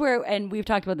that's where, and we've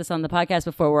talked about this on the podcast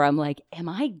before, where I'm like, am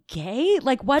I gay?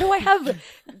 Like, why do I have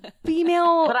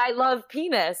female? But I love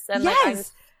penis. And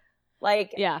yes.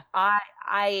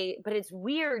 but it's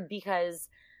weird because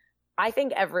I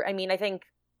think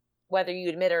whether you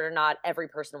admit it or not, every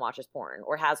person watches porn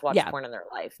or has watched porn in their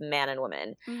life, man and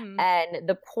woman. Mm-hmm. And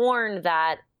the porn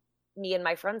that me and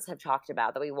my friends have talked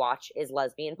about that we watch is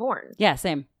lesbian porn. Yeah,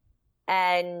 same.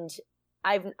 And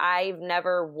I've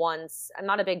never once, I'm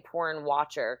not a big porn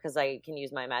watcher because I can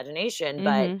use my imagination,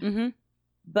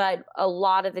 but a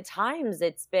lot of the times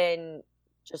it's been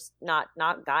just not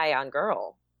guy on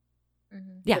girl.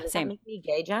 Mm-hmm. Yeah, so does same. That make me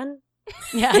gay, Jen?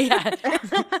 Yeah.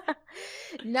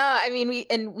 No, I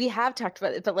mean we have talked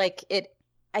about it, but like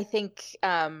I think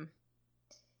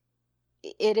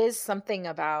it is something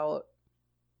about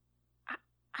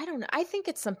I don't know. I think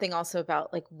it's something also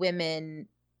about like women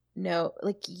know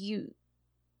like you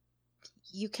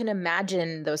can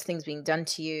imagine those things being done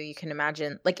to you. You can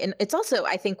imagine like, and it's also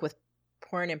I think with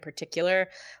porn in particular,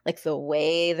 like the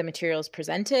way the material is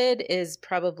presented is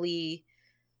probably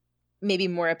maybe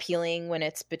more appealing when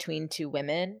it's between two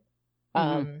women.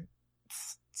 Mm-hmm.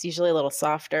 It's usually a little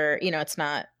softer. You know, it's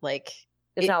not like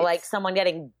it's not like someone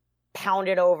getting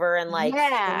pounded over and like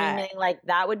screaming, like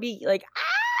that would be like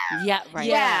yeah, right.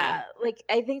 Yeah, like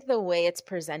I think the way it's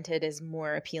presented is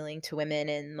more appealing to women,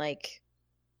 and like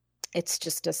it's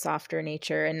just a softer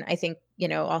nature. And I think, you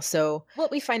know, also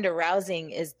what we find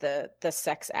arousing is the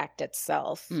sex act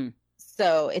itself.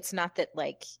 So it's not that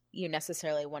like you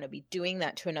necessarily want to be doing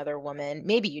that to another woman.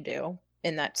 Maybe you do,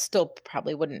 and that still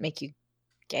probably wouldn't make you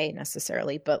gay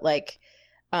necessarily. But like,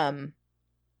 I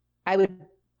would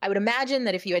imagine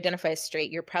that if you identify as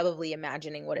straight, you're probably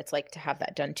imagining what it's like to have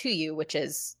that done to you, which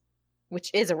is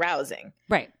arousing,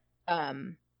 right?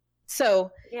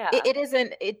 So it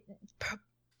isn't.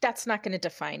 That's not going to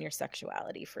define your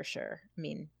sexuality for sure. I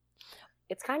mean,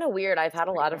 it's kind of weird. I've had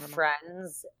a lot of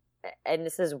friends. And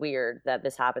this is weird that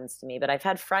this happens to me, but I've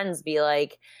had friends be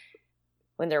like,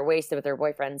 when they're wasted with their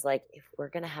boyfriends, like, if we're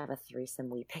going to have a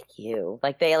threesome, we pick you.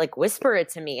 Like, they, like, whisper it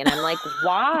to me. And I'm like,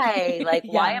 why? Like,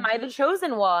 why am I the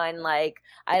chosen one? Like,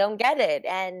 I don't get it.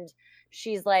 And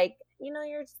she's like,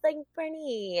 you're just like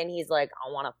pretty. And he's like,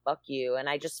 I want to fuck you. And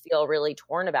I just feel really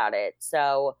torn about it.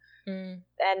 So, and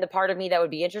the part of me that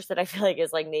would be interested, I feel like,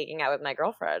 is like making out with my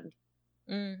girlfriend.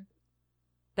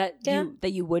 That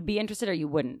you would be interested, or you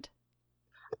wouldn't?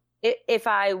 If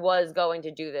I was going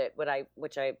to do that,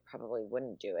 which I probably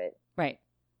wouldn't do it. Right.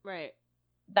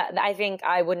 That I think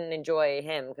I wouldn't enjoy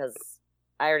him because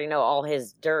I already know all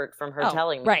his dirt from her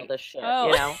telling me all this shit. You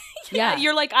know? Yeah,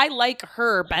 you're like, I like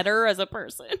her better as a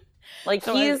person. Like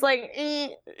so he's like,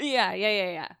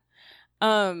 yeah.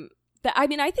 I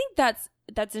mean, I think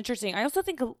that's interesting. I also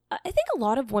think a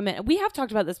lot of women. We have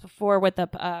talked about this before with the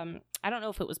I don't know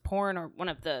if it was porn or one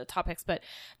of the topics, but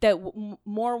that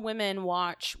more women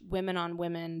watch women on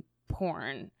women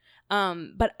porn.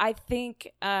 But I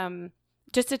think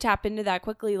just to tap into that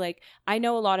quickly, like I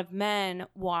know a lot of men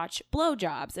watch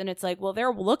blowjobs, and it's like, well,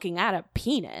 they're looking at a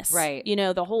penis, right?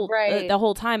 The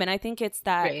whole time, and I think it's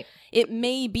that it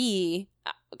may be.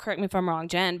 Correct me if I'm wrong,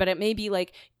 Jen, but it may be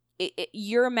like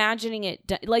you're imagining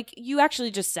it like you actually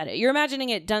just said it. You're imagining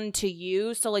it done to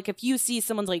you. So like if you see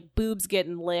someone's like boobs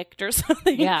getting licked or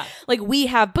something, like we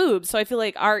have boobs, so I feel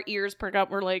like our ears perk up.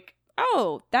 We're like,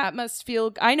 oh, that must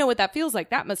feel, I know what that feels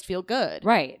like. That must feel good.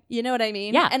 Right. You know what I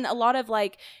mean? Yeah. And a lot of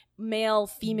like male,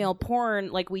 female porn,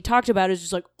 like we talked about, is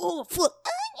just like, oh,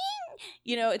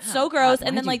 it's so gross. God,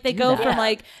 and then like they go from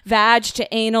like vag to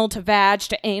anal to vag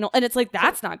to anal. And it's like,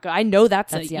 that's not good. I know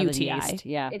that's a UTI.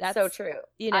 Yeah. It's so true.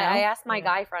 I asked my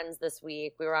guy friends this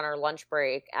week, we were on our lunch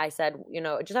break. I said,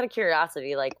 just out of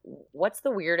curiosity, like, what's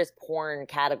the weirdest porn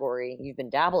category you've been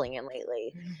dabbling in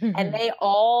lately? And they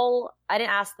all, I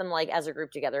didn't ask them like as a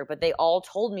group together, but they all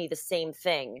told me the same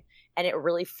thing. And it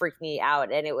really freaked me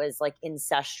out. And it was like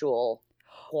incestual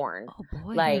porn. Oh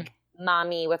boy. Like,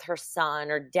 mommy with her son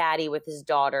or daddy with his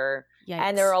daughter. Yikes.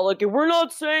 And they're all like, we're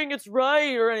not saying it's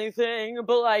right or anything,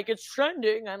 but like it's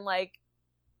trending. I'm like,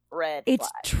 red it's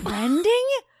flag. Trending?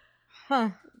 Huh.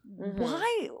 Mm-hmm.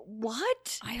 Why?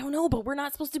 What? I don't know, but we're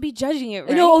not supposed to be judging it,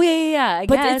 right? No, yeah.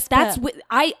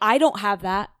 I don't have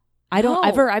that.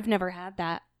 I've never had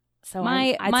that. So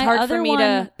it's hard for me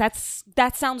to.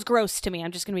 That sounds gross to me.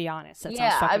 I'm just gonna be honest. That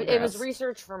sounds fucking gross. It was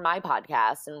research for my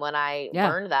podcast, and when I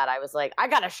learned that, I was like, I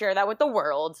gotta share that with the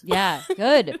world. Yeah,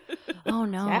 good. Oh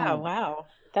no. Yeah, wow.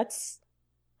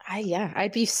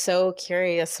 I'd be so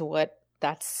curious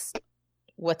what's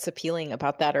appealing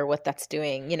about that or what that's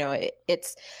doing.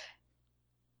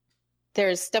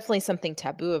 There's definitely something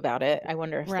taboo about it. I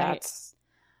wonder if that's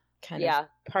kind of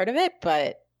part of it,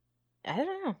 but I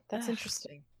don't know. That's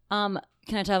interesting. Can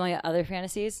I tell my other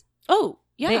fantasies? Oh,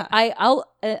 yeah.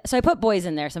 So I put boys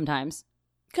in there sometimes.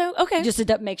 Okay. Just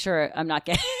to make sure I'm not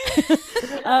gay.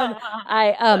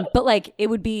 But like it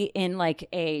would be in like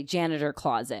a janitor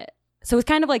closet. So it's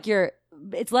kind of like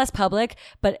it's less public,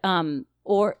 but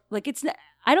or like it's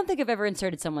I don't think I've ever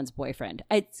inserted someone's boyfriend.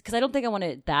 Because I don't think I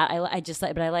wanted that.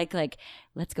 But I like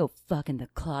let's go fuck in the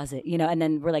closet, and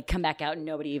then we're like come back out and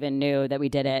nobody even knew that we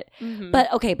did it. Mm-hmm.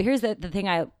 But okay, but here's the thing,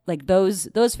 I like those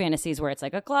fantasies where it's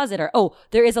like a closet or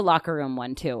there is a locker room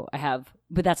one too. I have,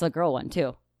 but that's a girl one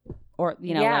too, or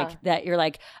like that you're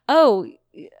like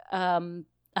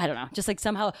I don't know, just like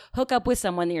somehow hook up with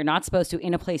someone that you're not supposed to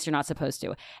in a place you're not supposed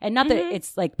to. And not that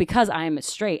it's like because I'm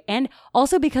straight, and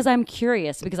also because I'm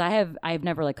curious, because I've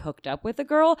never like hooked up with a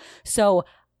girl. So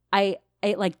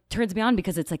it like turns me on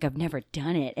because it's like I've never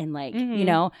done it, and like,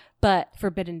 but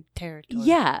forbidden territory.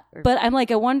 Yeah. But I'm like,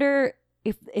 I wonder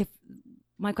if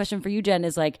my question for you, Jen,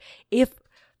 is like, if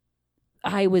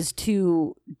I was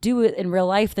to do it in real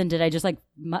life, then did I just like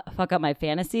fuck up my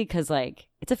fantasy? Because like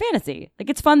it's a fantasy, like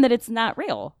it's fun that it's not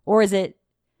real, or is it?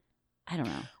 I don't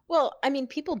know. Well, I mean,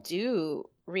 people do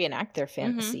reenact their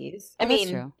fantasies. Mm-hmm.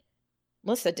 That's true.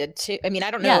 Melissa did too. I mean,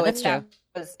 I don't know if that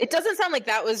was. It doesn't sound like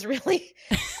that was really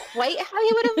quite how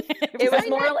you would have. It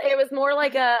was more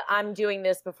like I'm doing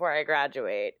this before I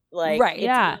graduate. Like, right?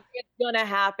 It's gonna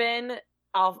happen.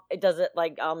 I'll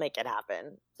make it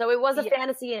happen. So it was a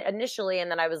fantasy initially, and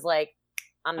then I was like,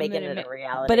 I'm making it a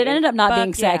reality. But it ended up not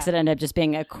being sex. It ended up just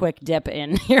being a quick dip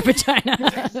in your vagina.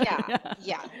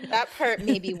 Yeah. That part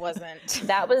maybe wasn't.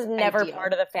 That was never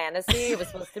part of the fantasy. It was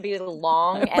supposed to be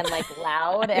long and like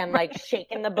loud and like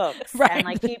shaking the books. Right. And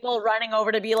like people running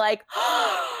over to be like,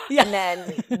 and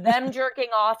then them jerking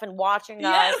off and watching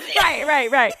us.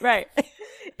 Right.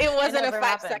 It wasn't a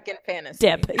 5-second fantasy.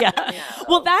 Dip. Yeah.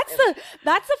 Well, that's the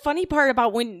funny part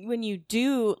about when you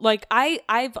do, like,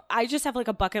 I just have like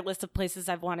a bucket list of places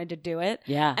I've wanted to do it.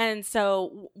 Yeah. And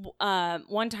so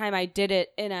one time I did it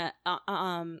in a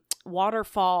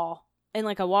waterfall in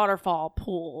like a waterfall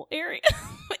pool area.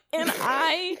 And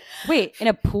I wait, in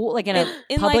a pool, like in a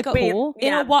public like, pool? Wait,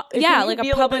 yeah, like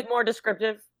a public, more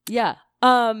descriptive. Yeah.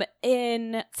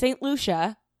 In St.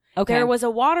 Lucia, okay, there was a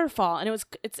waterfall, and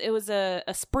it was a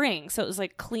spring, so it was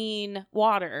like clean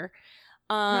water.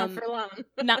 Not for long.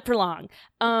 Not for long.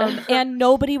 And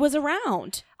nobody was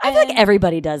around. I feel like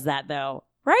everybody does that though,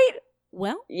 right?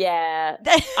 Well, yeah.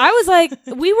 I was like,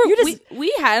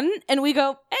 we hadn't, and we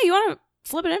go, hey, you want to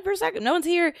slip it in for a second? No one's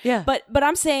here. Yeah. But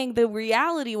I'm saying the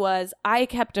reality was I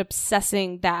kept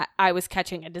obsessing that I was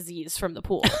catching a disease from the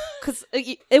pool because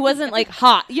it wasn't like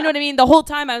hot. You know what I mean? The whole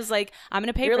time I was like, I'm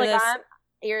going to pay for this.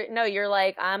 You're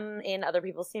like, I'm in other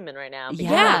people's semen right now.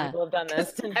 Yeah. People have done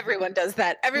this. Everyone does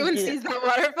that. Everyone sees that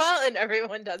waterfall and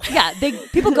everyone does that. Yeah.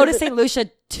 People go to St. Lucia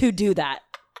to do that.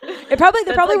 They probably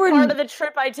like were part of the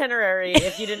trip itinerary.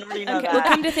 If you didn't already know that. Well,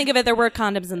 come to think of it, there were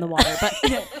condoms in the water, but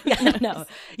no,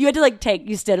 you had to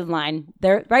you stood in line.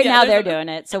 Now they're doing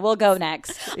it, so we'll go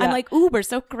next. Yeah. I'm like, ooh, we're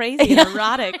so crazy, and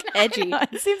erotic, edgy.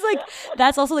 It seems like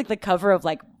that's also like the cover of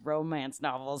like romance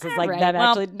novels. It's like right. them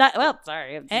actually.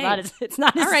 Sorry, it's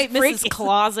not as all right, freaky. Mrs.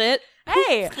 Closet.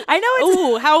 Hey, I know it's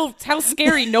ooh, how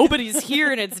scary! Nobody's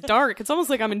here and it's dark. It's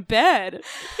almost like I'm in bed.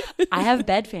 I have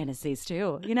bed fantasies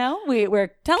too. You know,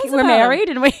 we're married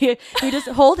and we just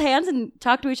hold hands and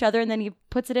talk to each other, and then he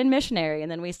puts it in missionary,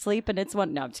 and then we sleep, and it's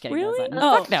one. No, I'm just kidding. Really?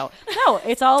 No, no.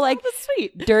 It's all like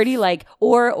sweet, dirty, like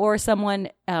or someone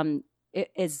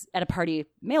is at a party,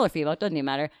 male or female, it doesn't even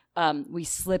matter. We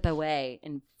slip away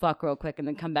and fuck real quick, and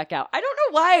then come back out. I don't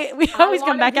know why we always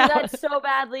come back out. That so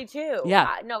badly too.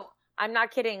 Yeah. No. I'm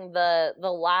not kidding. The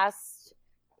last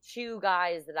two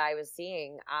guys that I was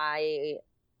seeing, I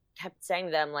kept saying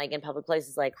to them, like in public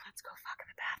places, like, let's go fuck in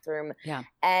the bathroom. Yeah.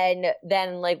 And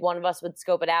then like one of us would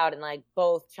scope it out, and like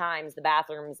both times the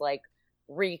bathrooms like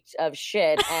reeked of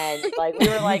shit, and like we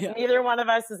were like, neither one of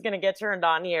us is gonna get turned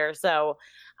on here. So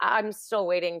I'm still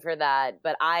waiting for that.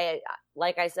 But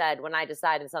like I said, when I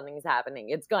decided something's happening,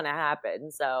 it's gonna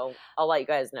happen. So I'll let you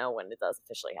guys know when it does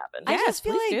officially happen. I just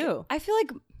feel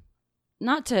like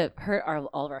not to hurt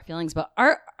all of our feelings, but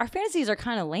our fantasies are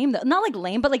kind of lame. Not like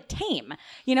lame, but like tame.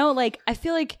 You know, like I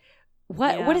feel like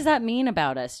what does that mean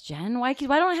about us, Jen? Why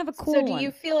don't I have a cool one? So do you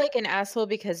feel like an asshole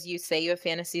because you say you have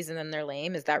fantasies and then they're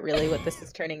lame? Is that really what this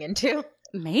is turning into?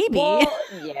 Maybe. Well,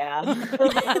 yeah.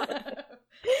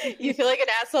 You feel like an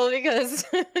asshole because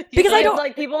I don't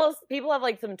like people have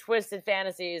like some twisted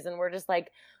fantasies, and we're just like,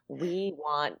 we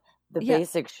want the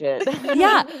basic shit.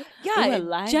 Yeah.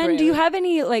 Jen, do you have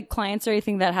any like clients or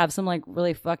anything that have some like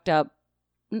really fucked up,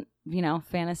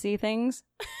 fantasy things?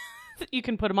 You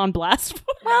can put them on blast.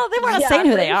 Well, we're not saying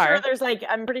who they are.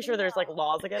 I'm pretty sure there's like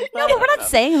laws against that. No, but we're not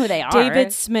saying who they are.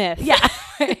 David Smith. Yeah.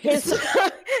 His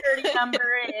security number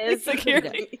is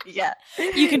security. Yeah.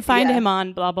 You can find him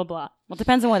on blah, blah, blah. Well, it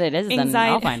depends on what it is. Then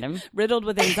I'll find him. Riddled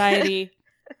with anxiety,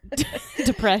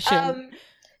 depression.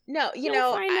 No,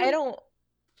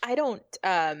 I don't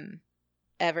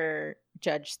ever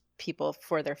judge people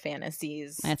for their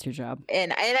fantasies. That's your job.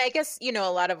 And I guess, a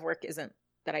lot of work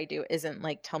that I do isn't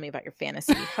like, tell me about your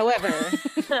fantasy. However,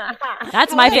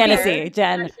 that's my fantasy,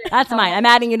 Jen. That's mine. I'm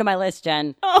adding you to my list,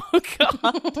 Jen. Oh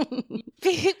God.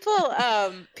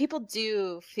 People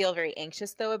do feel very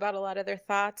anxious though about a lot of their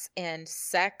thoughts, and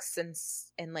sex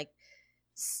and like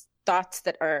thoughts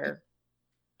that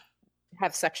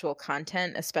have sexual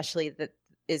content, especially that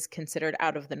is considered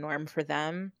out of the norm for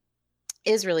them,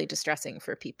 is really distressing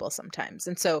for people sometimes.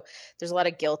 And so there's a lot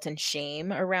of guilt and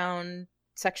shame around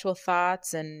sexual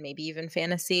thoughts and maybe even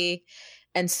fantasy.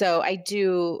 And so I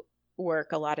do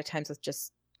work a lot of times with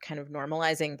just kind of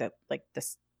normalizing that, like,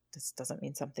 this doesn't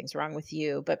mean something's wrong with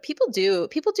you, but people do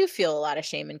feel a lot of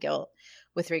shame and guilt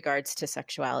with regards to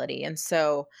sexuality. And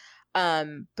so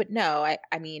but no,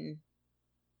 I mean,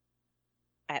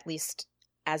 at least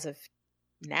as of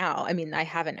now, I mean, I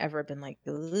haven't ever been like,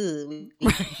 right.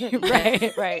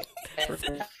 Like,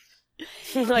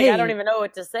 I don't even know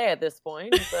what to say at this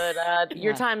point, but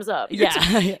your time's up.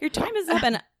 Yeah. Your time is up,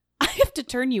 and I have to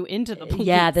turn you into the police.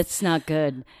 Yeah, that's not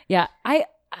good. Yeah, I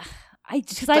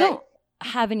don't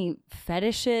have any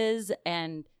fetishes,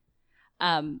 and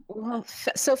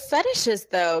so fetishes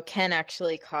though can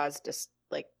actually cause just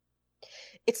like,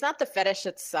 it's not the fetish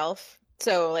itself.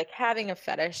 So like having a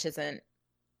fetish isn't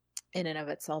in and of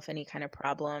itself any kind of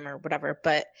problem or whatever,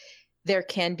 but there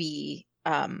can be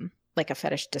like a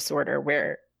fetish disorder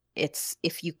where it's,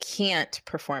 if you can't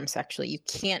perform sexually, you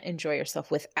can't enjoy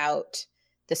yourself without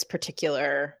this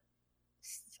particular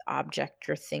object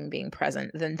or thing being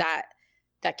present, then that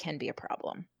can be a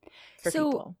problem for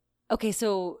people. Okay,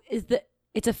 so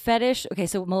it's a fetish. Okay,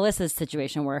 so Melissa's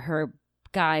situation where her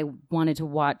guy wanted to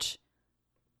watch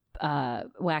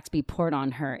wax be poured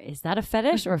on her. Is that a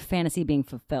fetish or a fantasy being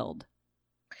fulfilled?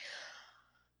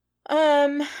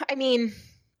 I mean,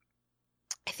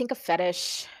 I think a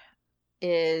fetish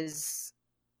is,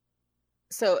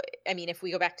 so, I mean, if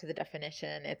we go back to the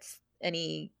definition, it's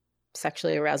any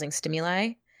sexually arousing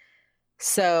stimuli.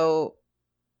 So,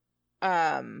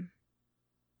 that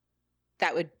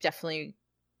would definitely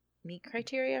meet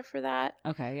criteria for that.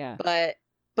 Okay, yeah.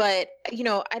 But you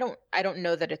know, I don't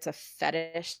know that it's a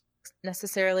fetish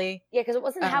necessarily. Yeah, because it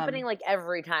wasn't happening like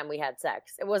every time we had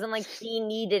sex. It wasn't like he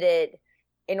needed it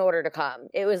in order to come.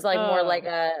 It was like more like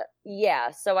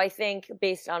so I think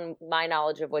based on my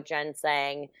knowledge of what Jen's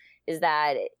saying is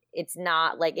that it's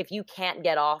not like if you can't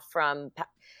get off from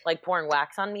like pouring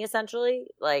wax on me essentially,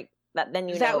 like that, then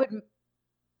that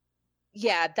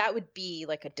would be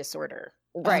like a disorder.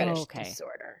 Right. Okay.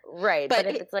 Disorder. Right. But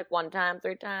if it's like 1 time,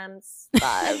 3 times,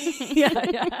 5. Yeah.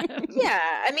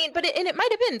 I mean, it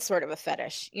might have been sort of a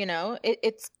fetish, you know,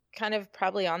 it's kind of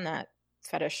probably on that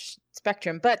fetish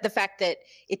spectrum, but the fact that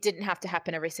it didn't have to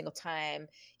happen every single time,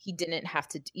 he didn't have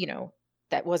to, you know,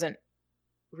 that wasn't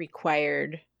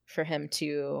required for him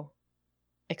to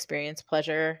experience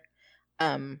pleasure,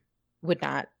 would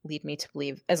not lead me to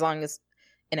believe, as long as,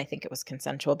 and I think it was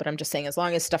consensual, but I'm just saying as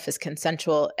long as stuff is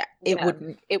consensual,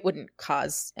 it wouldn't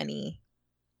cause any.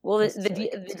 Well,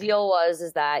 the deal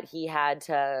is that he had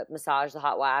to massage the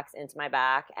hot wax into my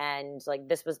back, and like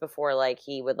this was before like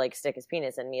he would like stick his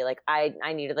penis in me. Like I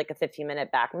needed like a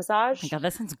 15-minute back massage. Oh my God,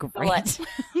 that sounds great. So, like,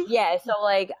 yeah, so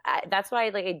like that's why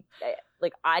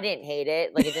I didn't hate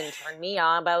it. Like it didn't turn me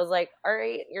on, but I was like, all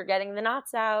right, you're getting the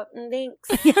knots out, and thanks.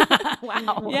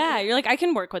 Wow. Yeah, you're like, I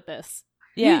can work with this.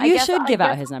 Yeah, you should give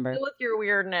out his number. With your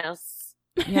weirdness.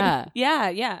 Yeah.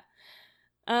 Yeah.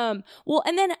 Well,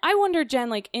 and then I wonder, Jen,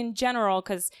 like in general,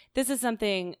 because this is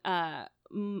something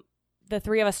the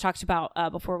three of us talked about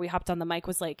before we hopped on the mic,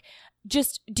 was like,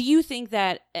 just do you think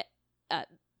that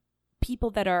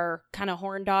people that are kind of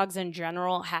horn dogs in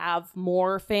general have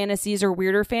more fantasies or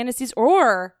weirder fantasies,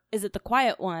 or is it the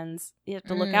quiet ones you have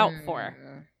to look out for?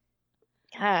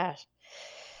 Gosh,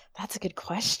 that's a good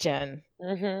question.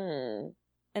 Mm-hmm.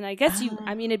 And I guess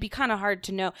it'd be kind of hard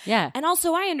to know. Yeah. And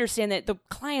also I understand that the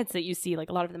clients that you see, like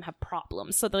a lot of them have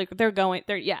problems. So like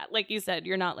like you said,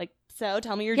 you're not like, so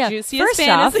tell me your juiciest first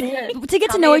fantasy. Off, to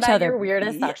get to know each other. Your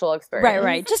weirdest sexual experience.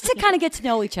 Right. Just to kind of get to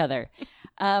know each other.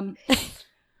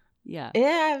 Yeah.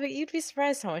 Yeah, but you'd be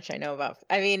surprised how much I know about.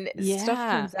 I mean, stuff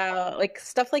comes out, like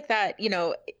stuff like that, you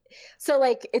know. So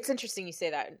like it's interesting you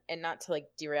say that, and not to like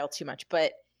derail too much,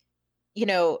 but you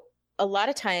know, a lot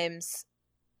of times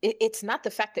it's not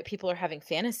the fact that people are having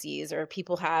fantasies or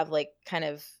people have like kind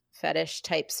of fetish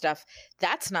type stuff.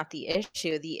 That's not the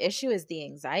issue. The issue is the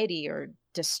anxiety or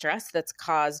distress that's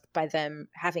caused by them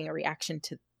having a reaction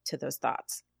to those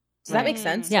thoughts. Does that make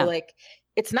sense? Yeah. So like,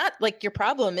 it's not like your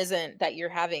problem isn't that you're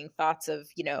having thoughts of,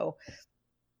 you know,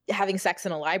 having sex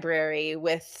in a library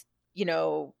with, you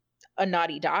know, a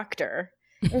naughty doctor.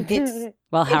 It's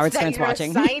well, Howard Stern's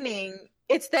watching.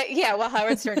 While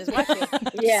Howard Stern is watching.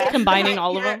 Combining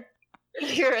all of them.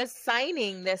 You're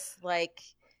assigning this like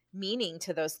meaning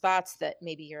to those thoughts that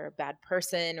maybe you're a bad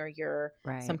person or you're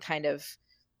some kind of,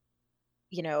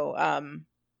 you know,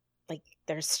 like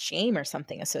there's shame or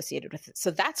something associated with it.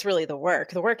 So that's really the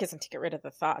work. The work isn't to get rid of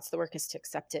the thoughts. The work is to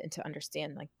accept it and to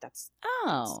understand like that's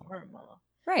normal.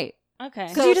 Right.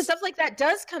 Okay. So stuff like that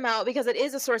does come out because it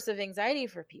is a source of anxiety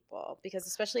for people, because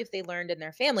especially if they learned in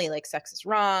their family, like sex is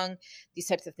wrong, these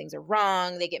types of things are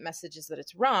wrong, they get messages that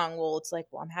it's wrong. Well, it's like,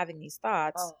 well, I'm having these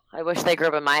thoughts. Oh, I wish they grew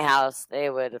up in my house. They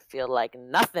would feel like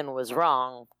nothing was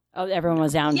wrong. Oh, everyone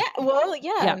was down. Yeah. Well,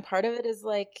 yeah. And part of it is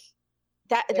like,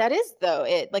 that is though,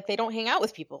 it like they don't hang out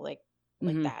with people like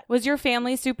that. Was your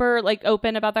family super like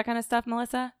open about that kind of stuff,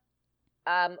 Melissa?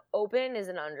 Open is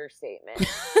an understatement.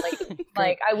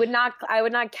 Like I would not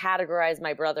categorize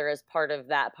my brother as part of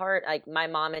that part. Like my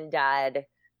mom and dad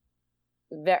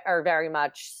are very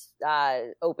much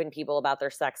open people about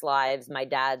their sex lives. My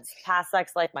dad's past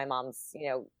sex life, my mom's, you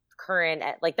know, current,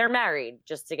 like they're married,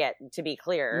 just to be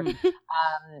clear.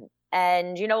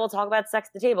 And you know, we'll talk about sex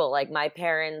at the table. Like my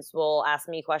parents will ask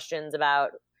me questions about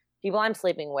people I'm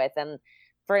sleeping with. And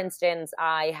for instance,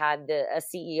 I had a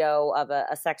CEO of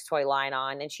a sex toy line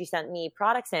on, and she sent me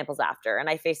product samples after, and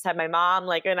I FaceTimed my mom,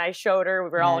 like, and I showed her, we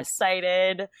were all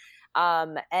excited.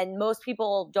 And most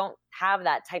people don't have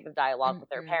that type of dialogue with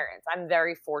their parents. I'm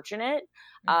very fortunate.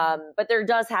 But there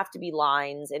does have to be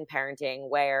lines in parenting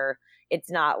where it's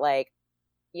not like,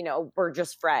 you know, we're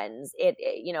just friends.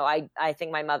 You know, I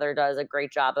think my mother does a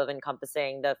great job of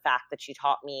encompassing the fact that she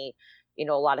taught me, you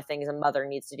know, a lot of things a mother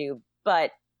needs to do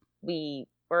but we're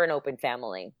an open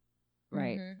family.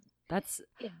 Right. Mm-hmm. That's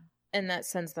and that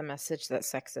sends the message that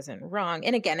sex isn't wrong.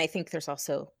 And again, I think there's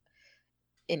also,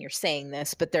 and you're saying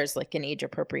this, but there's like an age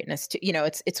appropriateness to, you know,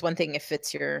 it's one thing if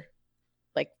it's your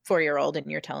like 4-year-old and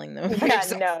you're telling them. Yeah,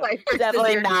 no,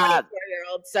 definitely not.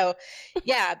 4-year-old. So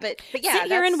yeah, but yeah. Sit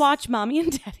here and watch Mommy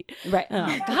and Daddy. right.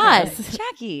 Oh, God,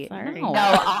 Jackie. Sorry. No.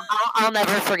 No, I'll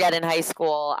never forget in high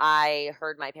school, I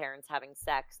heard my parents having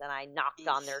sex and I knocked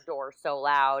on their door so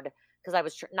loud because I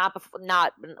was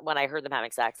not when I heard them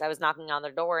having sex. I was knocking on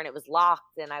their door and it was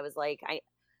locked and I was like,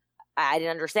 I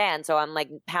didn't understand. So I'm like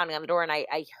pounding on the door and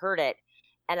I heard it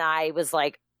and I was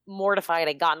like mortified.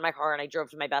 I got in my car and I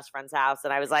drove to my best friend's house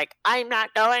and I was like, I'm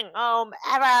not going home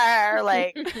ever.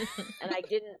 Like, and I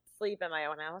didn't sleep in my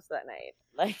own house that night.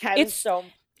 Like,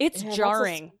 It's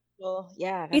jarring.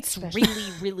 Yeah, it's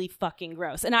really, really fucking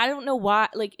gross. And I don't know why.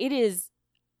 Like, it is.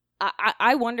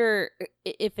 I wonder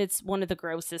if it's one of the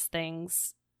grossest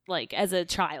things, like, as a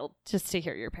child, just to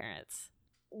hear your parents.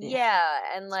 Yeah,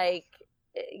 and like,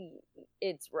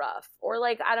 it's rough. Or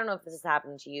like, I don't know if this has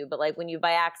happened to you, but like when you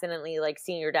by accidentally like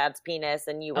seen your dad's penis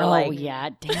and you were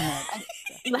yeah, damn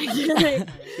it. Like,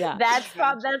 yeah, that's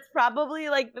probably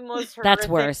like the most horrific that's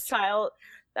worse.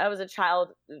 That was a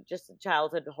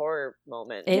childhood horror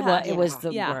moment. It was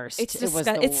the worst. It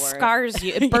worst. scars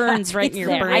you. It burns right in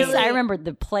your brain. I remember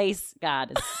the place.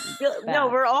 God, no,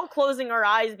 we're all closing our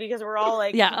eyes because we're all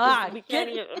like, we can't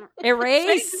even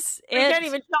erase. We can't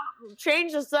even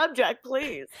change the subject,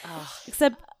 please.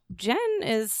 Except Jen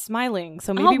is smiling,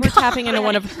 so maybe we're tapping into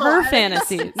one of her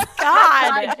fantasies.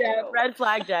 God, red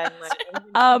flag, Jen.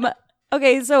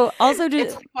 Okay, so also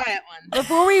just quiet one.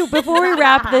 Before we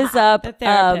wrap this up, The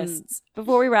therapists.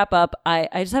 Before we wrap up, I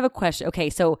just have a question. Okay,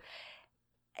 so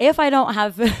if I don't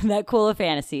have that cool of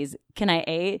fantasies, can I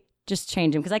A, just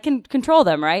change them because I can control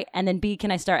them, right? And then B,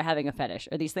 can I start having a fetish?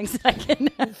 Are these things that I can?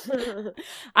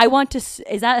 I want to.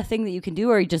 Is that a thing that you can do,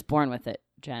 or are you just born with it,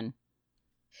 Jen?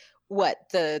 What,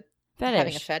 the fetish?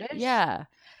 Having a fetish? Yeah.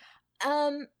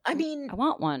 I mean, I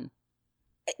want one.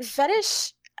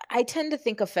 Fetish. I tend to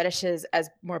think of fetishes as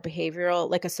more behavioral,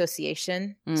 like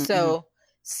association. Mm-hmm. So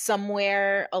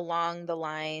somewhere along the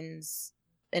lines,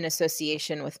 an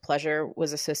association with pleasure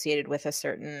was associated with a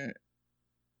certain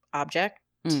object.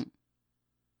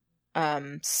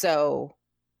 So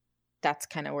that's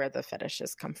kind of where the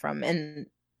fetishes come from. And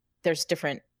there's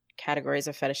different categories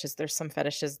of fetishes. There's some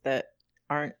fetishes that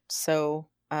aren't so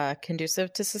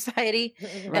conducive to society,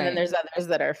 right. And then there's others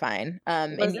that are fine.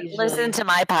 Listen to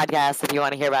my podcast if you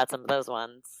want to hear about some of those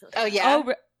ones. Oh yeah.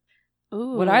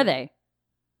 Ooh. What are they?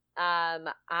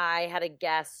 I had a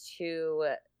guest who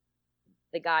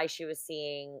the guy she was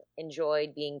seeing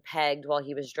enjoyed being pegged while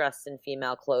he was dressed in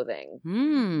female clothing.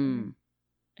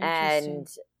 And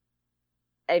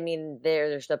I mean,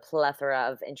 there's a plethora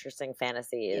of interesting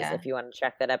fantasies. Yeah. If you want to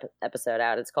check that episode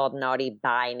out, it's called Naughty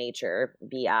by Nature,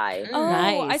 BI. Oh,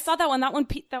 nice. I saw that one. That one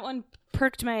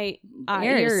perked my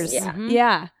ears. Yeah. Mm-hmm.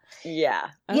 Yeah. Yeah.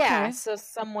 Okay. Yeah. So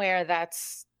somewhere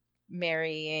that's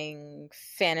marrying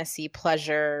fantasy,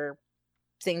 pleasure,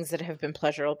 things that have been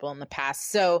pleasurable in the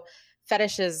past. So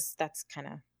fetishes, that's kind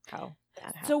of how that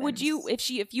happens. So would you, if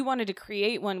you wanted to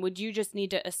create one, would you just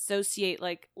need to associate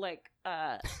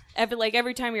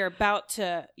every time you're about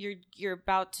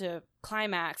to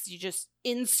climax, you just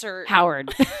insert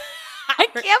Howard. I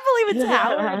can't believe it's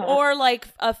Howard. Or like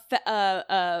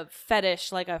a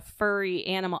fetish, like a furry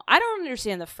animal. I don't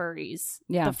understand the furries.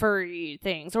 Yeah. The furry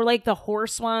things. Or like the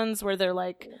horse ones where they're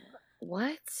like,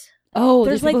 what? Oh,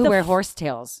 there's people who wear horse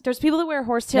tails. There's people that wear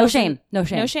horse tails. No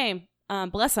shame.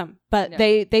 Bless them. But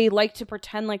they like to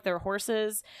pretend like they're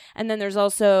horses. And then there's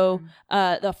also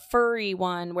the furry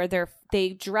one where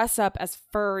they dress up as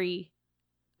furry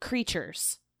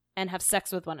creatures and have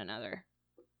sex with one another.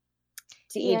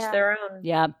 To each their own.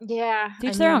 Yeah. Yeah. To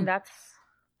each their own. That's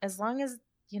as long as,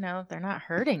 they're not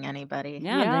hurting anybody.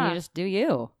 Yeah. Then you just do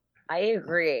you. I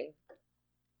agree.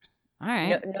 All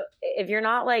right. No, if you're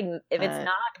not if it's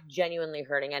not genuinely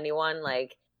hurting anyone,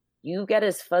 you get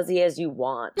as fuzzy as you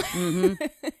want.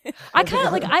 Mm-hmm. I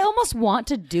kind of I almost want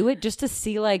to do it just to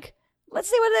see let's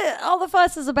see what all the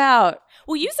fuss is about.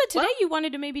 Well, you said today you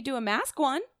wanted to maybe do a mask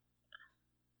one.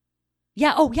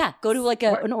 Yeah. Oh, yeah. Go to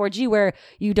an orgy where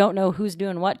you don't know who's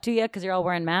doing what to you because you're all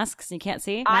wearing masks and you can't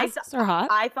see. Masks are hot.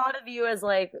 I thought of you as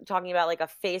talking about a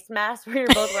face mask where you're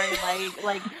both wearing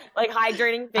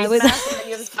hydrating face masks and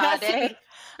you have spot.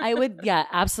 I would, yeah,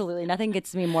 absolutely. Nothing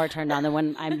gets me more turned on than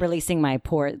when I'm releasing my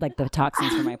pores, the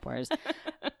toxins from my pores.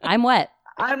 I'm wet.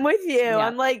 I'm with you. Yeah.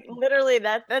 I'm literally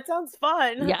that sounds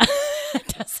fun. Yeah.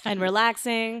 And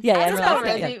relaxing. Yeah, I don't know,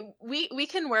 relaxing. we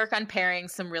can work on pairing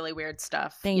some really weird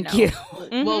stuff. Thank you.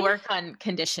 We'll work on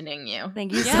conditioning you.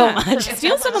 Thank you so much.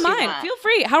 Steal some of mine. Feel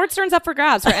free. Howard Stern's up for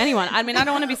grabs for anyone. I mean, I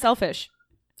don't want to be selfish.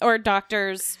 Or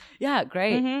doctors. Yeah,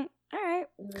 great. Mm-hmm. All right.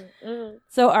 Mm-hmm.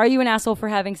 So are you an asshole for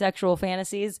having sexual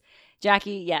fantasies?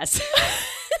 Jackie, yes.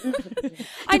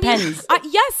 Depends. I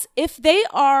mean, yes, if they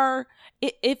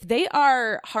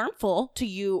are harmful to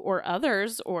you or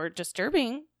others or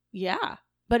disturbing, yeah.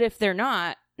 But if they're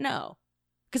not, no.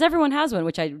 Because everyone has one,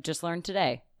 which I just learned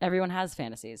today. Everyone has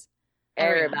fantasies.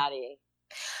 Everybody.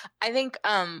 I think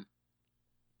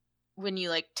when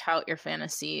you like tout your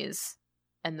fantasies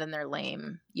and then they're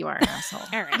lame, you are an asshole.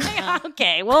 All right.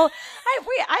 Okay. Well,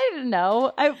 I didn't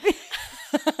know. I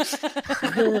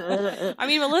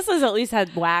mean, Melissa's at least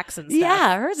had wax and stuff.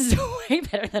 Yeah, hers is way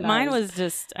better than mine.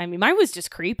 Ours. Mine was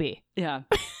just creepy. Yeah.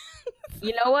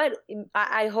 You know what?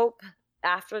 I hope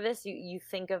after this you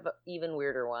think of even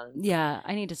weirder ones. Yeah,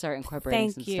 I need to start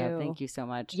incorporating Thank some you. stuff. Thank you so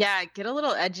much. Yeah, get a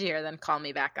little edgier, then call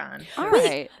me back on. All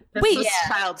right. This Wait. was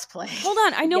child's play. Hold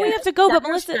on. I know we have to go, but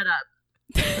Melissa. Shut up.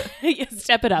 Yeah,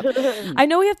 step it up. I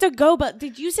know we have to go, but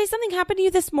did you say something happened to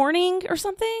you this morning or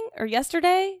something? Or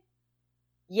yesterday?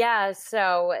 Yeah,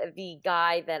 so the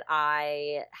guy that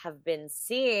I have been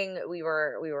seeing, we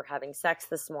were having sex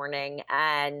this morning,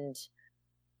 and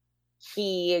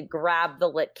he grabbed the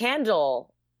lit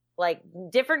candle, like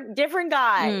different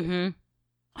guy,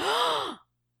 Mm-hmm.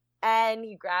 and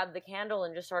he grabbed the candle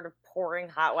and just started pouring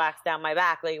hot wax down my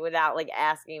back, like without like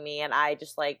asking me, and I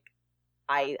just like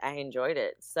I enjoyed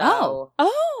it. So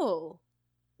Oh.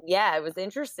 yeah, it was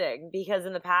interesting because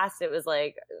in the past it was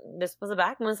like, this was a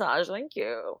back massage, thank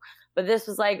you. But this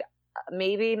was like,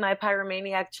 maybe my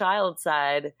pyromaniac child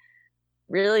side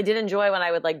really did enjoy when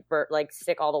I would like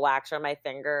stick all the wax on my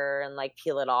finger and like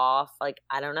peel it off. Like,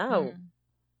 I don't know.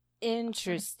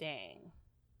 Interesting.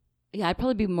 Yeah, I'd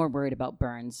probably be more worried about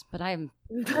burns, but I'm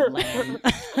lame.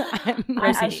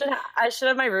 I should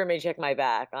have my roommate check my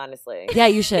back, honestly. Yeah,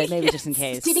 you should, maybe just in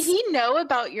case. Did he know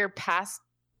about your past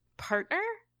partner?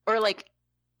 Or like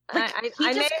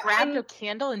he just grabbed a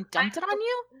candle and dumped it on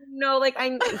you? No, like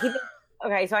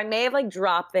okay, so I may have like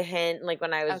dropped the hint like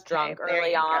when I was drunk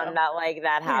early on that like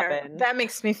that happened. That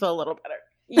makes me feel a little better.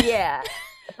 Yeah.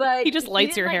 But he just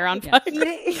lights your hair on fire.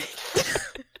 fire.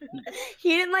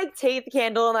 He didn't like take the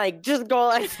candle and like just go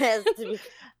like this.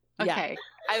 Okay.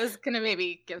 I was going to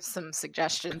maybe give some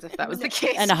suggestions if that was the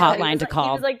case. And a hotline to call.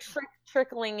 He was like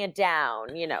trickling it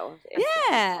down, you know.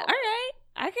 Yeah. All right.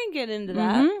 I can get into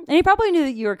that. Mm-hmm. And he probably knew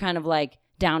that you were kind of like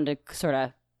down to sort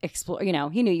of explore, you know,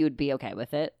 he knew you would be okay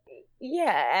with it.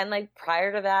 Yeah, and like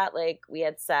prior to that, like we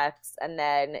had sex, and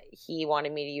then he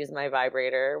wanted me to use my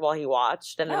vibrator while he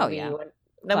watched, and then we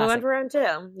went for round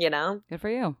two. You know, good for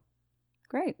you.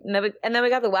 Great. And then we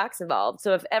got the wax involved.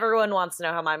 So if everyone wants to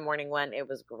know how my morning went, it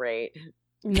was great.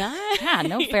 Nice. Yeah,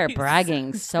 no fair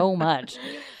bragging so much.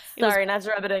 Sorry, not to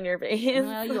rub it in your face.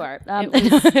 Well, you are.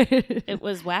 It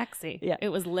was waxy. Yeah. It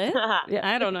was lit? Yeah.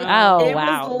 I don't know. Oh, it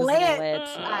wow. Was lit. It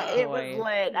was It was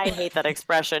lit. I hate that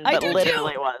expression, I but do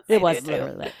literally too. was. It was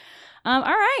literally lit. All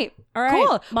right.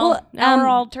 Cool. Well, now we're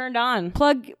all turned on.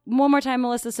 Plug one more time,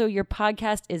 Melissa. So your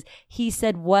podcast is He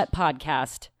Said What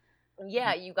Podcast.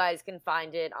 Yeah, you guys can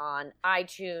find it on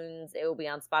iTunes. It will be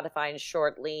on Spotify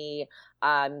shortly.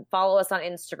 Follow us on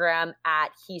Instagram at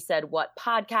He Said What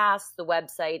Podcast. The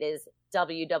website is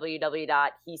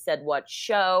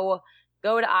www.hesaidwhatshow.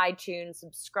 Go to iTunes,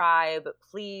 subscribe.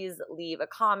 Please leave a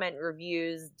comment,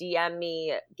 reviews, DM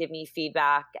me, give me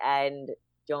feedback, and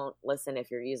don't listen if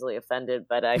you're easily offended.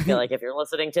 But I feel like if you're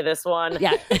listening to this one,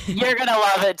 you're going to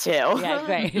love it too. Yeah,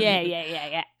 great.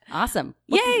 Yeah. Awesome.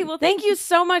 Yay. Well, thank you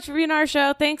so much for being on our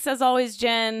show. Thanks, as always,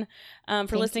 Jen,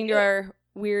 for listening to our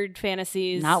weird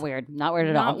fantasies. Not weird. Not weird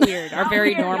at all. Not weird. Our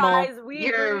very normal. Guys,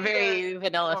 Your very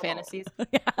vanilla fantasies.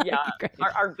 Yeah.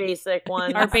 Our basic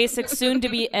ones. Our basic,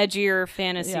 soon-to-be edgier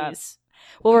fantasies. Yeah.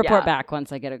 We'll report back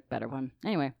once I get a better one.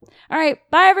 Anyway. All right.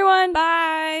 Bye, everyone.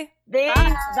 Bye.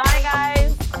 Thanks. Bye,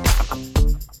 guys.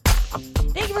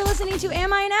 Thank you for listening to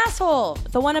Am I an Asshole?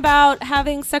 The one about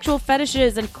having sexual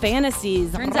fetishes and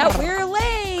fantasies. Turns out we're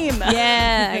lame.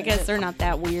 Yeah, I guess they're not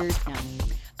that weird. Yeah.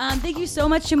 Thank you so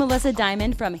much to Melissa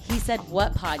Diamond from He Said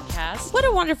What Podcast. What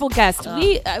a wonderful guest.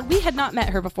 We had not met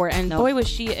her before, and boy, was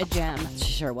she a gem.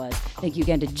 She sure was. Thank you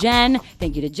again to Jen.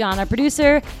 Thank you to John, our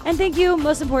producer. And thank you,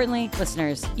 most importantly,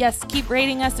 listeners. Yes, keep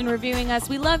rating us and reviewing us.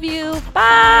 We love you.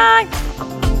 Bye.